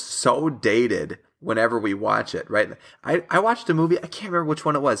to look so dated whenever we watch it, right? I watched a movie, I can't remember which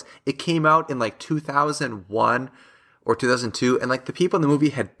one it was. It came out in like 2001 or 2002, and like the people in the movie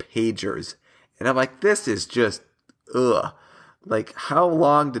had pagers. And I'm like, this is just, ugh. Like, how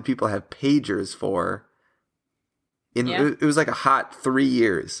long did people have pagers for? It was like a hot 3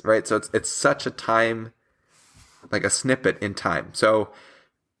 years, right? So it's such a time, like a snippet in time. So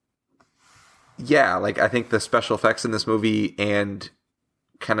yeah, like I think the special effects in this movie and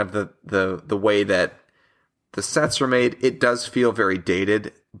kind of the way that the sets were made, it does feel very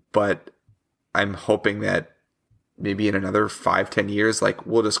dated, but I'm hoping that maybe in another 5-10 years, like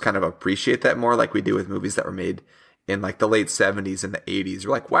we'll just kind of appreciate that more like we do with movies that were made in like the late 70s and the 80s.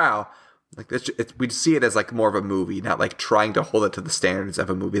 We're like, wow, Like we'd see it as like more of a movie, not like trying to hold it to the standards of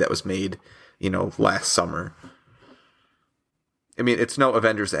a movie that was made, last summer. I mean, it's no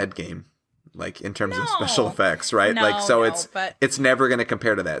Avengers Endgame, like in terms of special effects, right? It's never going to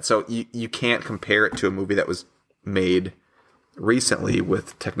compare to that. So you can't compare it to a movie that was made recently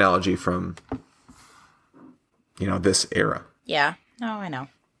with technology from, this era. Yeah. No, I know.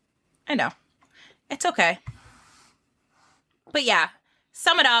 It's okay. But yeah,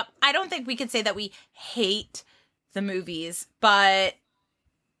 sum it up. I don't think we could say that we hate the movies, but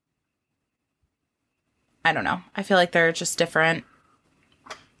I don't know. I feel like there are just different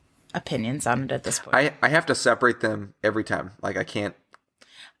opinions on it at this point. I have to separate them every time. Like I can't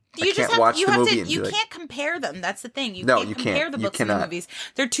watch the movie. You can't compare them. That's the thing. You can't compare the books and the movies.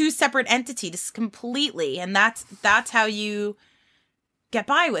 They're two separate entities completely, and that's how you get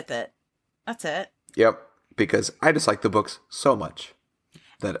by with it. That's it. Yep. Because I just like the books so much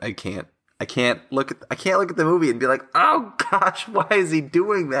that I can't look at the movie and be like, oh gosh, why is he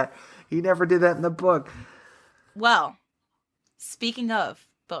doing that? He never did that in the book. Well, speaking of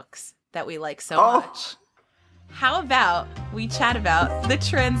books that we like so much, how about we chat about the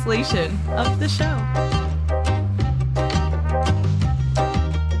translation of the show?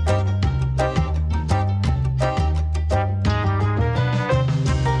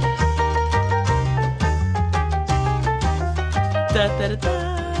 Da, da, da, da.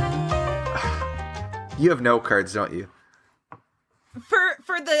 You have no cards, don't you?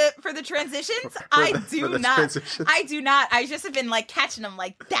 For the transitions, I do not. I just have been like catching them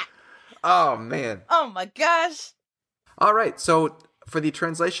like that. Oh man. Oh my gosh. All right. So for the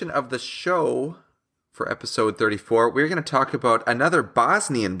translation of the show for episode 34, we're going to talk about another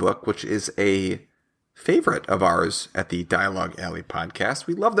Bosnian book, which is a favorite of ours at the Dialogue Alley podcast.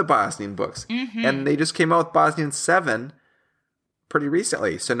 We love the Bosnian books. Mm-hmm. And they just came out with Bosnian 7 pretty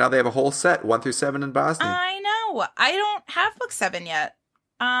recently. So now they have a whole set, 1 through 7 in Bosnian. I know. I don't have book 7 yet.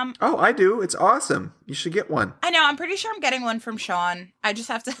 I do. It's awesome. You should get one. I know. I'm pretty sure I'm getting one from Sean. I just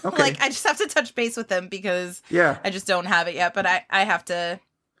have to I just have to touch base with him because I just don't have it yet, but I have to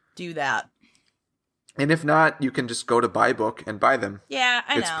do that. And if not, you can just go to BuyBook and buy them. Yeah,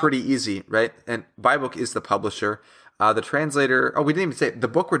 I know. It's pretty easy, right? And BuyBook is the publisher. The translator, we didn't even say it. The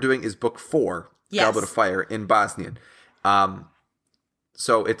book we're doing is book 4, Goblet of Fire in Bosnian.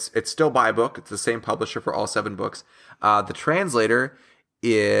 So it's still BuyBook. It's the same publisher for all 7 books. The translator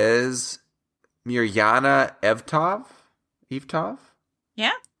is Mirjana Evtov?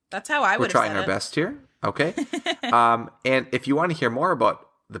 Yeah, that's how I would have said it. We're trying our best here. Okay. And if you want to hear more about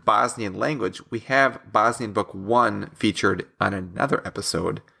the Bosnian language, we have Bosnian Book 1 featured on another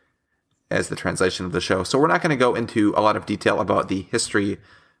episode as the translation of the show. So we're not going to go into a lot of detail about the history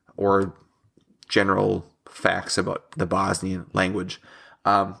or general facts about the Bosnian language.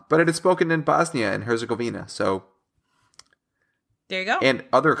 But it is spoken in Bosnia and Herzegovina, so... There you go. And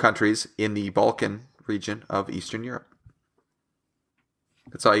other countries in the Balkan region of Eastern Europe.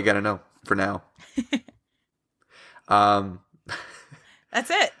 That's all you got to know for now. That's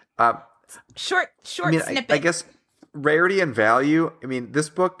it. Short snippet. I guess rarity and value. I mean, this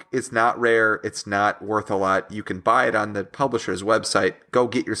book is not rare. It's not worth a lot. You can buy it on the publisher's website. Go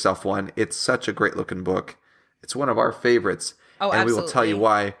get yourself one. It's such a great looking book. It's one of our favorites. Oh, and absolutely. We will tell you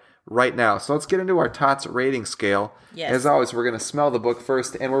why right now. So let's get into our TOTS rating scale. Yes. As always, we're going to smell the book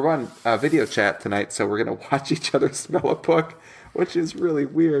first, and we're on video chat tonight, so we're going to watch each other smell a book, which is really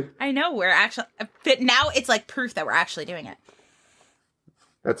weird. I know, we're actually, but now it's like proof that we're actually doing it.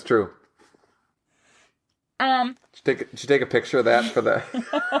 That's true. Should you take a picture of that for the...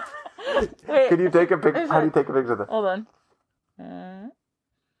 Wait, Can you take a picture? How do you take a picture of that? Hold on.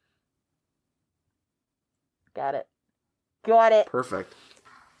 Got it. Perfect.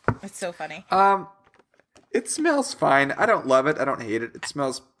 It's so funny. It smells fine. I don't love it. I don't hate it. It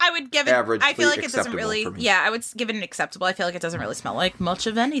smells I would give it average. I feel like it doesn't really I would give it an acceptable. I feel like it doesn't really smell like much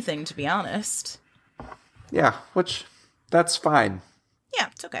of anything, to be honest. Yeah, which that's fine. Yeah,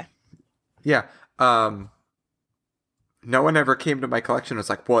 it's okay. Yeah. No one ever came to my collection and was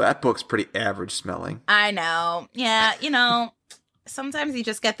like, "Whoa, that book's pretty average smelling." I know. Yeah, sometimes you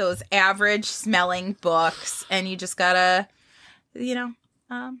just get those average smelling books and you just gotta, it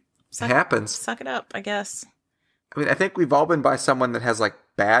happens. Suck it up, I guess. I mean, I think we've all been by someone that has like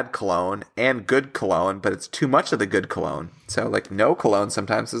bad cologne and good cologne, but it's too much of the good cologne. So like no cologne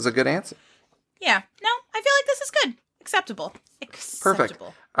sometimes is a good answer. Yeah. No, I feel like this is good. Acceptable. Perfect.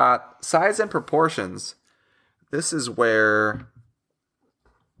 Size and proportions. This is where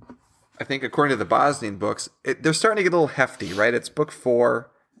I think according to the Bosnian books, they're starting to get a little hefty, right? It's book 4.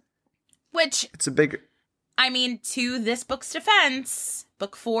 Which it's a big... I mean, to this book's defense,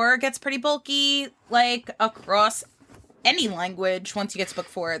 book 4 gets pretty bulky, like, across any language. Once you get to book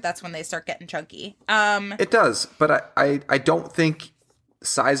 4, that's when they start getting chunky. It does, but I don't think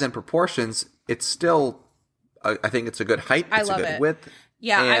size and proportions, it's still, I think it's a good height, it's a good width.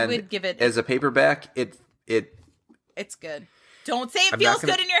 Yeah, I would give it... As a paperback, it's good. Don't say it feels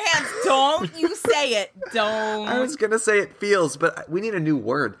good in your hands. Don't you say it. Don't. I was going to say it feels, but we need a new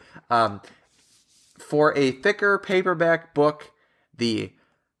word. For a thicker paperback book, the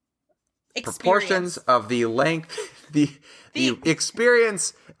proportions of the length, the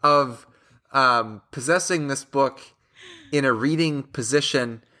experience of possessing this book in a reading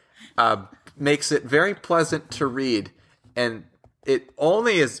position makes it very pleasant to read. And it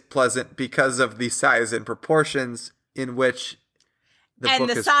only is pleasant because of the size and proportions in which the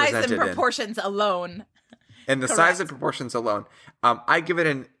book is presented in. And the size and proportions alone. And the size and proportions alone. I give it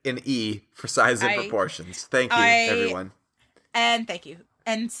an E for size and proportions. Thank you, everyone. And thank you.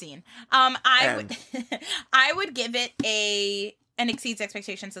 End scene. I would give it an exceeds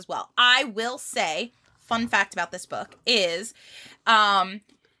expectations as well. I will say, fun fact about this book is,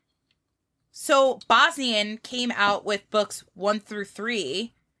 so Bosnian came out with books 1 through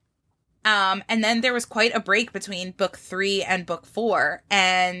 3. And then there was quite a break between book 3 and book 4.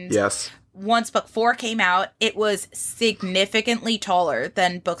 And yes. Once book 4 came out, it was significantly taller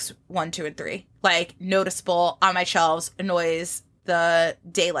than books 1, 2, and 3. Like, noticeable on my shelves, annoys the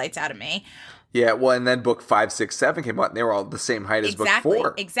daylights out of me. Yeah, well, and then book 5, 6, 7 came out, and they were all the same height as book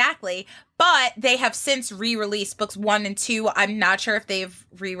 4. Exactly. But they have since re-released books 1 and 2. I'm not sure if they've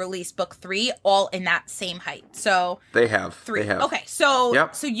re-released book 3, all in that same height. So they have 3. They have. Okay, so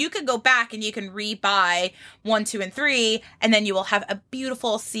you can go back and you can re-buy 1, 2, and 3, and then you will have a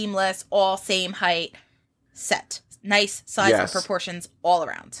beautiful, seamless, all same height set. Nice size and proportions all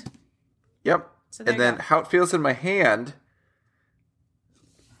around. Yep. So and then how it feels in my hand,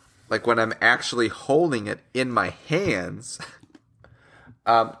 like when I'm actually holding it in my hands,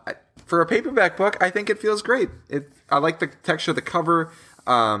 for a paperback book, I think it feels great. I like the texture of the cover.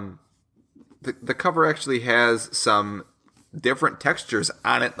 The cover actually has some different textures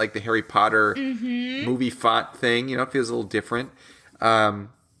on it, like the Harry Potter movie font thing. You know, it feels a little different. And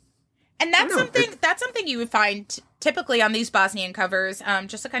that's something you would find typically on these Bosnian covers,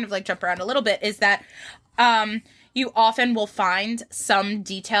 just to kind of like jump around a little bit, is that you often will find some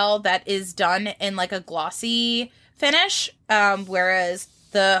detail that is done in like a glossy finish, whereas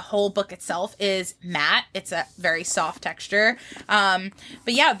the whole book itself is matte. It's a very soft texture. But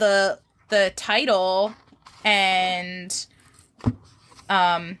yeah, the title and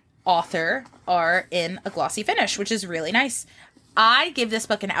author are in a glossy finish, which is really nice. I give this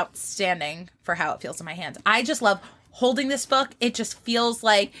book an outstanding for how it feels in my hands. I just love holding this book. It just feels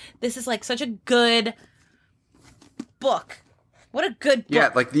like this is like such a good book. What a good book. Yeah,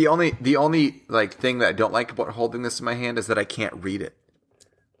 like the only like thing that I don't like about holding this in my hand is that I can't read it.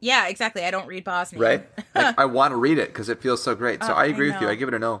 Yeah, exactly. I don't read Bosnian. Right? Like, I want to read it because it feels so great. So I agree with you. I give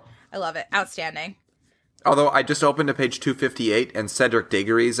it an O. I love it. Outstanding. Although I just opened to page 258 and Cedric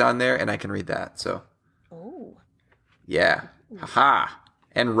Diggory's on there and I can read that. So. Oh. Yeah. Haha.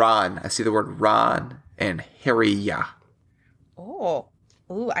 And Ron. I see the word Ron and Harry. Oh.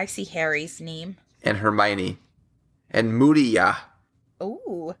 Ooh, I see Harry's name. And Hermione. And Moody.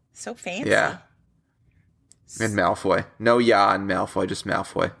 Ooh, so fancy. Yeah. And Malfoy. No ya and Malfoy, just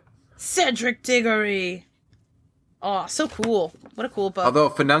Malfoy. Cedric Diggory. Oh, so cool. What a cool book. Although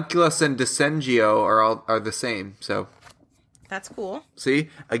Fenunculus and Descengio are the same, so. That's cool. See?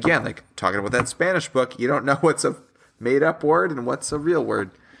 Again, like talking about that Spanish book, you don't know what's a made-up word and what's a real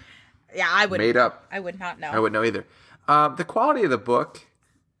word. Yeah, I would. Made up. I would not know. I wouldn't know either. The quality of the book,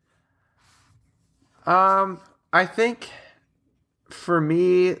 I think, for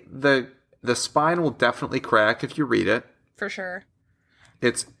me, the spine will definitely crack if you read it. For sure.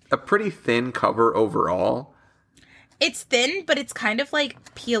 It's a pretty thin cover overall. It's thin, but it's kind of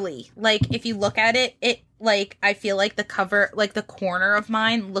like peely. Like, if you look at it, like, I feel like the cover, like the corner of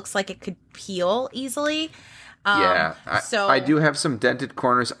mine looks like it could peel easily. Yeah. So I do have some dented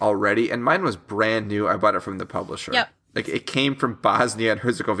corners already, and mine was brand new. I bought it from the publisher. Yep. Like, it came from Bosnia and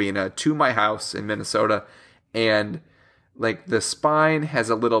Herzegovina to my house in Minnesota, and like the spine has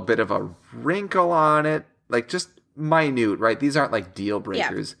a little bit of a wrinkle on it, like just minute, right? These aren't like deal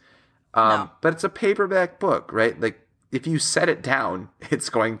breakers. Yeah. No. But it's a paperback book, right? Like if you set it down, it's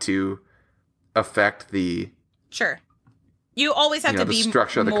going to affect the... Sure. You always have to be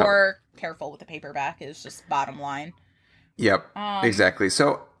structure more careful with the paperback is just bottom line. Yep, exactly.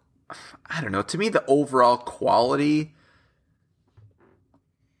 So, I don't know. To me, the overall quality...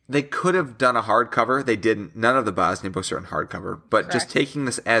 They could have done a hardcover. They didn't. None of the Bosnian books are in hardcover. But Correct. just taking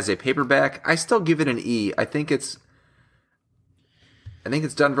this as a paperback, I still give it an E. I think it's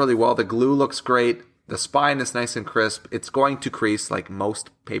done really well. The glue looks great. The spine is nice and crisp. It's going to crease like most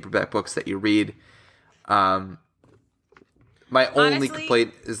paperback books that you read. My only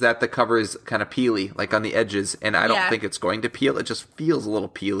complaint is that the cover is kind of peely, like on the edges, and I don't think it's going to peel. It just feels a little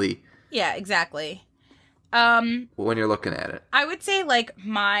peely. Yeah, exactly. When you're looking at it, I would say like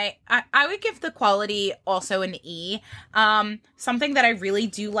I would give the quality also an E. Something that I really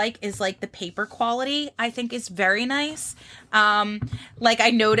do like is like the paper quality. I think is very nice. Like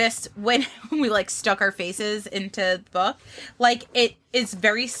I noticed when we like stuck our faces into the book, like it is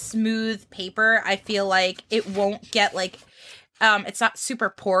very smooth paper. I feel like it won't get like it's not super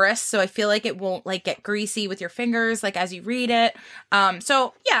porous, so I feel like it won't like get greasy with your fingers like as you read it.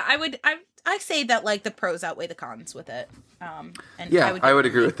 So yeah, I say that like the pros outweigh the cons with it. And yeah, I would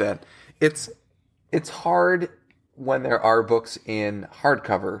agree with that. It's hard when there are books in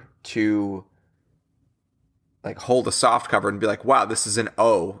hardcover to like hold a soft cover and be like, wow, this is an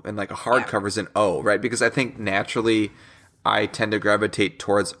O, and like a hardcover is an O, right? Because I think naturally I tend to gravitate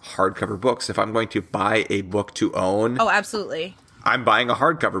towards hardcover books. If I'm going to buy a book to own, oh, absolutely, I'm buying a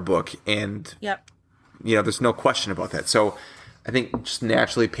hardcover book, and there's no question about that. So I think just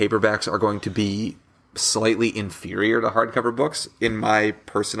naturally paperbacks are going to be slightly inferior to hardcover books in my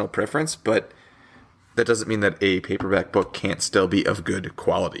personal preference, but that doesn't mean that a paperback book can't still be of good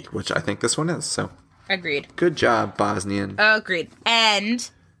quality, which I think this one is. So agreed. Good job, Bosnian. Agreed. And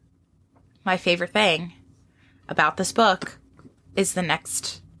my favorite thing about this book is the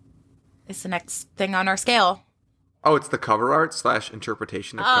next thing on our scale. Oh, it's the cover art /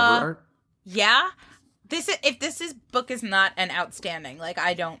 interpretation of cover art? Yeah. If this book is not an outstanding, like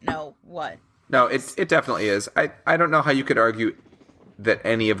I don't know what. No, it definitely is. I don't know how you could argue that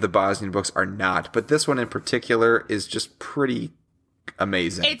any of the Bosnian books are not, but this one in particular is just pretty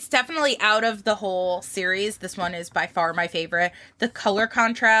amazing. It's definitely out of the whole series. This one is by far my favorite. The color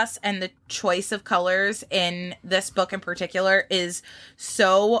contrast and the choice of colors in this book in particular is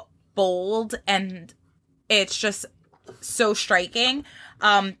so bold, and it's just so striking.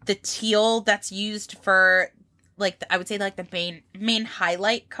 The teal that's used for like I would say like the main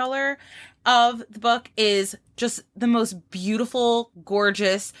highlight color of the book is just the most beautiful,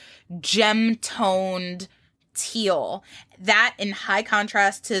 gorgeous, gem-toned teal. That in high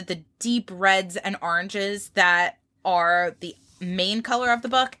contrast to the deep reds and oranges that are the main color of the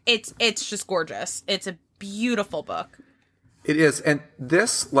book. It's just gorgeous. It's a beautiful book. It is, and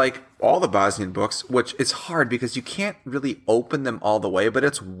this, like all the Bosnian books, which is hard because you can't really open them all the way, but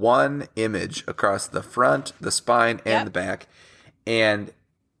it's one image across the front, the spine, and the back. And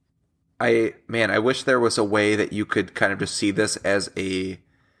I wish there was a way that you could kind of just see this as a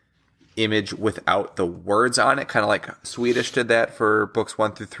image without the words on it, kind of like Swedish did that for books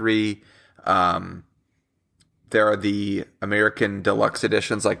 1 through 3. There are the American deluxe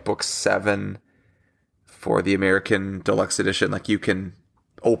editions, like book 7. For the American deluxe edition, like you can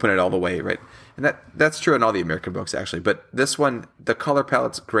open it all the way, right? And that's true in all the American books, actually. But this one, the color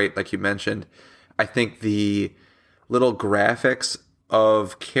palette's great, like you mentioned. I think the little graphics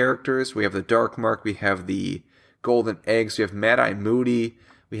of characters, we have the Dark Mark, we have the Golden Eggs, we have Mad Eye Moody,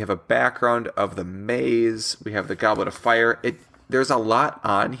 we have a background of the maze, we have the Goblet of Fire. There's a lot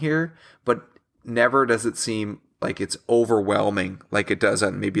on here, but never does it seem like it's overwhelming like it does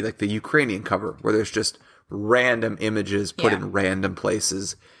on maybe like the Ukrainian cover, where there's just random images put in random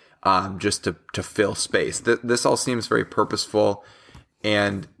places just to fill space. This all seems very purposeful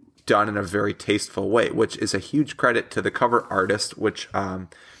and done in a very tasteful way, which is a huge credit to the cover artist, which her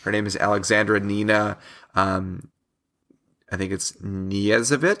name is Alexandra Nina. I think it's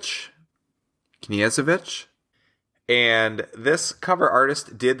Kniezevich. And this cover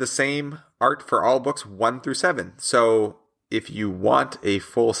artist did the same art for all books 1 through 7. So if you want a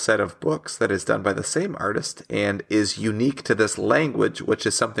full set of books that is done by the same artist and is unique to this language, which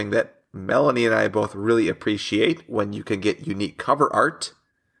is something that Melanie and I both really appreciate when you can get unique cover art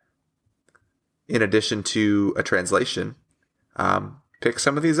in addition to a translation, pick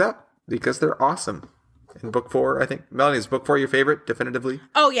some of these up because they're awesome. In book 4, I think, Melanie, is book 4 your favorite, definitively?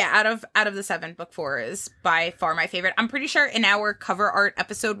 Oh yeah, out of the 7, book 4 is by far my favorite. I'm pretty sure in our cover art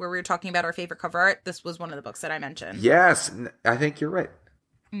episode where we were talking about our favorite cover art, this was one of the books that I mentioned. Yes, I think you're right.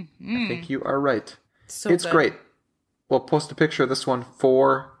 Mm-hmm. I think you are right. It's good. Great. We'll post a picture of this one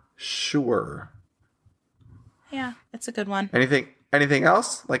for sure. Yeah, it's a good one. Anything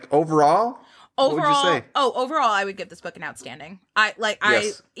else? Like overall? What would you say? Overall, I would give this book an outstanding.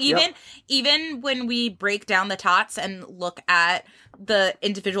 Yes. Even when we break down the tots and look at the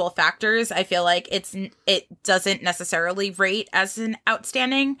individual factors, I feel like it doesn't necessarily rate as an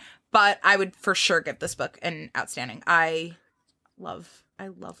outstanding, but I would for sure give this book an outstanding. I love.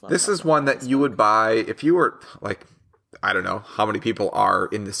 This is one that you would buy if you were like, I don't know how many people are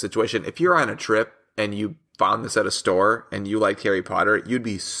in this situation. If you're on a trip and you found this at a store and you liked Harry Potter, you'd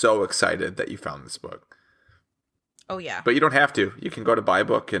be so excited that you found this book. Oh yeah. But you don't have to. You can go to Buy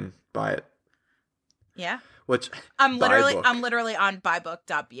Book and buy it. Yeah. Which I'm literally on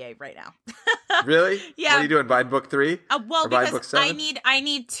buybook.ba right now. Really? Yeah. What are you doing? Buying book 3? Well, or because book 7? I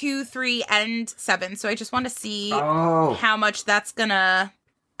need 2, 3, and 7. So I just want to see how much that's gonna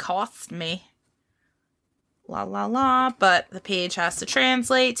cost me. La la la. But the page has to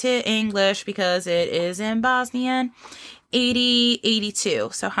translate to English because it is in Bosnian.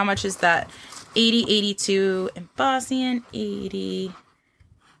 80.82. So how much is that? 80.82 in Bosnian.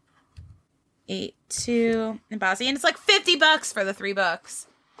 80.82 in Bosnian. It's like $50 for the 3 books.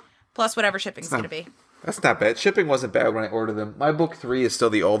 Plus whatever shipping's going to be. That's not bad. Shipping wasn't bad when I ordered them. My book 3 is still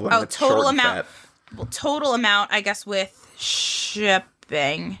the old one. Oh, it's total short and amount. fat. Well, total amount, I guess, with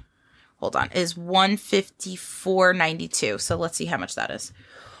shipping. Hold on. Is $154.92. So let's see how much that is.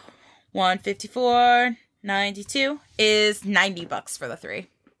 $154.92 is $90 for the 3.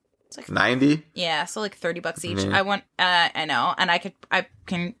 It's like 90? Yeah, so like $30 each. Mm-hmm. I want. I know, and I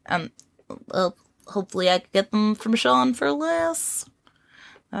can. Hopefully, I could get them from Sean for less.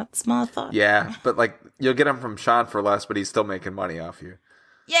 That's my thought. Yeah, but like you'll get them from Sean for less, but he's still making money off you.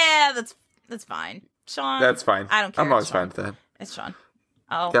 Yeah, that's fine. Sean. That's fine. I don't care. I'm always fine with that. It's Sean.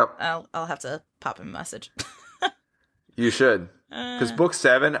 I'll have to pop him a message. You should. Because book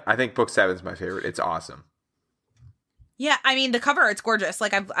 7, I think book 7 is my favorite. It's awesome. Yeah, I mean the cover art's gorgeous.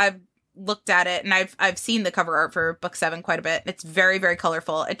 Like I've looked at it and I've seen the cover art for book 7 quite a bit. It's very, very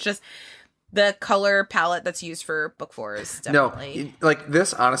colorful. It's just the color palette that's used for book 4 is definitely like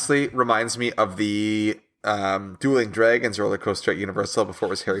this. Honestly, reminds me of the Dueling Dragons roller coaster at Universal before it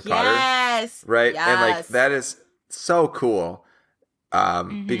was Harry Potter. Yes, right. Yes. And like that is so cool.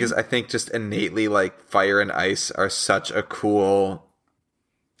 Because I think just innately like fire and ice are such a cool.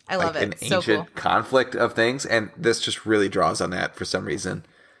 I love like, it. An so ancient cool. conflict of things, and this just really draws on that for some reason.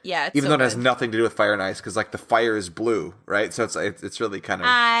 Yeah, even though it has nothing to do with fire and ice, because like the fire is blue, right? So it's really kind of.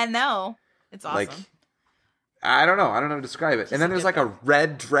 I know. It's awesome. Like, I don't know how to describe it. And then there's like a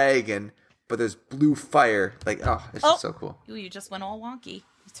red dragon, but there's blue fire. Like, it's just so cool. You just went all wonky. You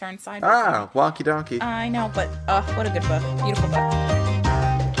turned sideways. Wonky donkey. I know, but what a good book. Beautiful book.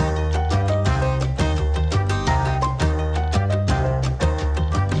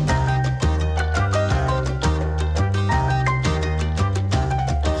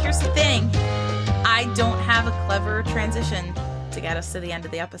 Here's the thing. I don't have a clever transition to get us to the end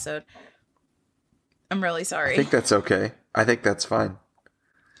of the episode. I'm really sorry. I think that's okay. I think that's fine.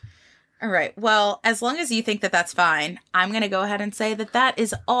 All right. Well, as long as you think that that's fine, I'm going to go ahead and say that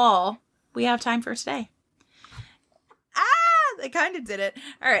is all we have time for today. They kind of did it.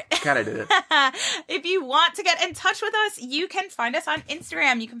 All right. Kind of did it. If you want to get in touch with us, you can find us on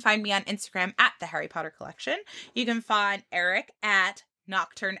Instagram. You can find me on Instagram at The Harry Potter Collection. You can find Eric at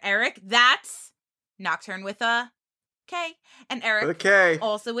Nocturne Eric. That's Nocturne with a K. And Eric with a K.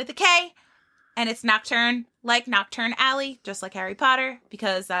 Also with a K. And it's Nocturne, like Nocturne Alley, just like Harry Potter,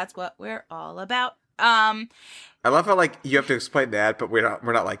 because that's what we're all about. I love how like you have to explain that, but we're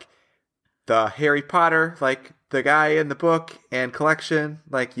not like the Harry Potter, like the guy in the book and collection,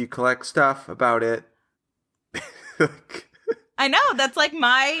 like you collect stuff about it. I know, that's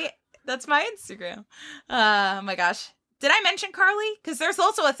my Instagram. Oh my gosh. Did I mention Carly? Because there's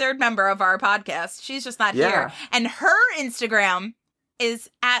also a third member of our podcast. She's just not here. And her Instagram is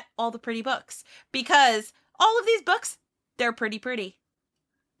at All the Pretty Books, because all of these books, they're pretty.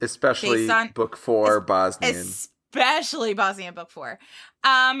 Especially book 4, Bosnian. Especially Bosnian book 4.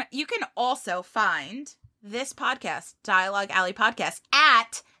 You can also find this podcast, Dialogue Alley Podcast,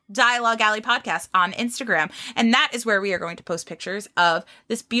 at Dialogue Alley Podcast on Instagram. And that is where we are going to post pictures of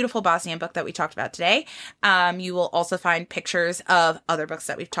this beautiful Bosnian book that we talked about today. You will also find pictures of other books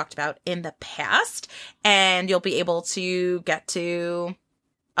that we've talked about in the past. And you'll be able to get to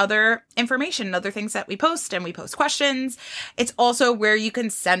other information, other things that we post, and we post questions. It's also where you can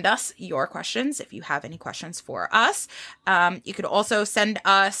send us your questions if you have any questions for us. You could also send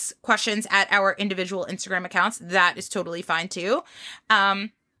us questions at our individual Instagram accounts. That is totally fine too.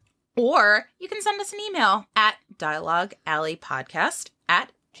 Or you can send us an email at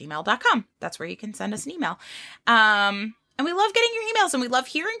dialoguealleypodcast@gmail.com. That's where you can send us an email. And we love getting your emails and we love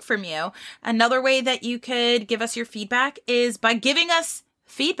hearing from you. Another way that you could give us your feedback is by giving us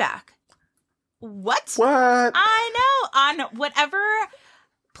feedback. What? I know. On whatever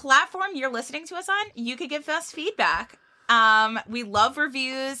platform you're listening to us on, you could give us feedback. We love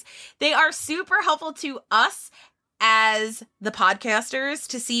reviews. They are super helpful to us as the podcasters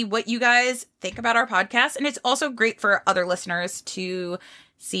to see what you guys think about our podcast. And it's also great for other listeners to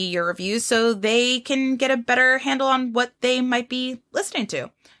see your reviews so they can get a better handle on what they might be listening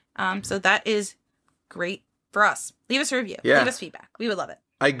to. So that is great for us. Leave us a review. Yeah. Leave us feedback. We would love it.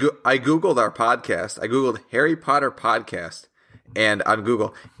 I Googled our podcast. I Googled Harry Potter podcast and on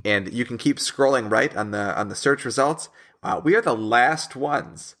Google, and you can keep scrolling right on the search results. We are the last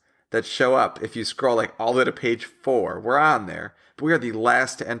ones that show up. If you scroll like all the way to page 4, we're on there, but we are the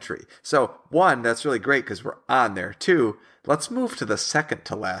last entry. So 1, that's really great because we're on there. 2, let's move to the second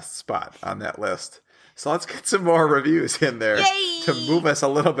to last spot on that list. So let's get some more reviews in there. Yay! To move us a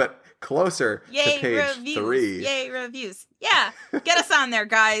little bit closer to page reviews. 3. Yay, reviews. Yeah, get us on there,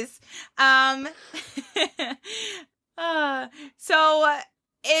 guys. So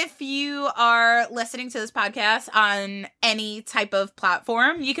if you are listening to this podcast on any type of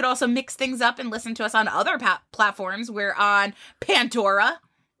platform, you could also mix things up and listen to us on other platforms. We're on Pandora,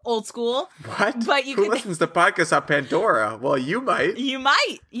 old school. What? But Who listens to podcasts on Pandora? Well, you might. You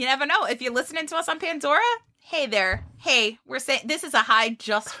might. You never know. If you're listening to us on Pandora, hey there. Hey, we're saying this is a hi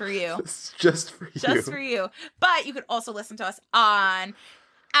just for you. It's just for you. Just for you. But you could also listen to us on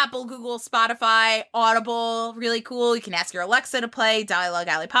Apple, Google, Spotify, Audible. Really cool. You can ask your Alexa to play Dialogue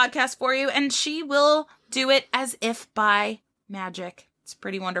Alley Podcast for you, and she will do it as if by magic. It's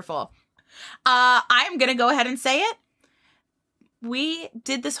pretty wonderful. I'm going to go ahead and say it. We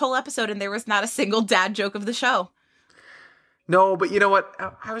did this whole episode, and there was not a single dad joke of the show. No, but you know what?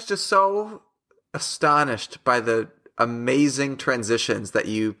 I was just so astonished by the amazing transitions that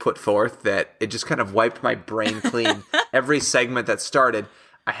you put forth that it just kind of wiped my brain clean. Every segment that started,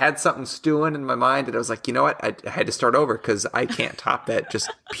 I had something stewing in my mind, and I was like, you know what? I had to start over because I can't top that just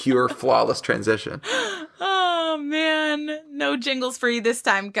pure, flawless transition. Oh, man. No jingles for you this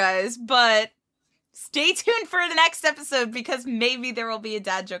time, guys. But stay tuned for the next episode because maybe there will be a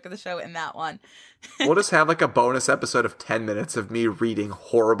dad joke of the show in that one. We'll just have like a bonus episode of 10 minutes of me reading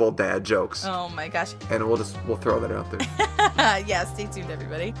horrible dad jokes. Oh, my gosh. And we'll throw that out there. Yeah, stay tuned,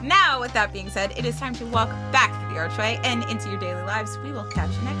 everybody. Now, with that being said, it is time to walk back through the archway and into your daily lives. We will catch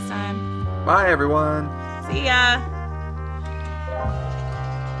you next time. Bye, everyone. See ya.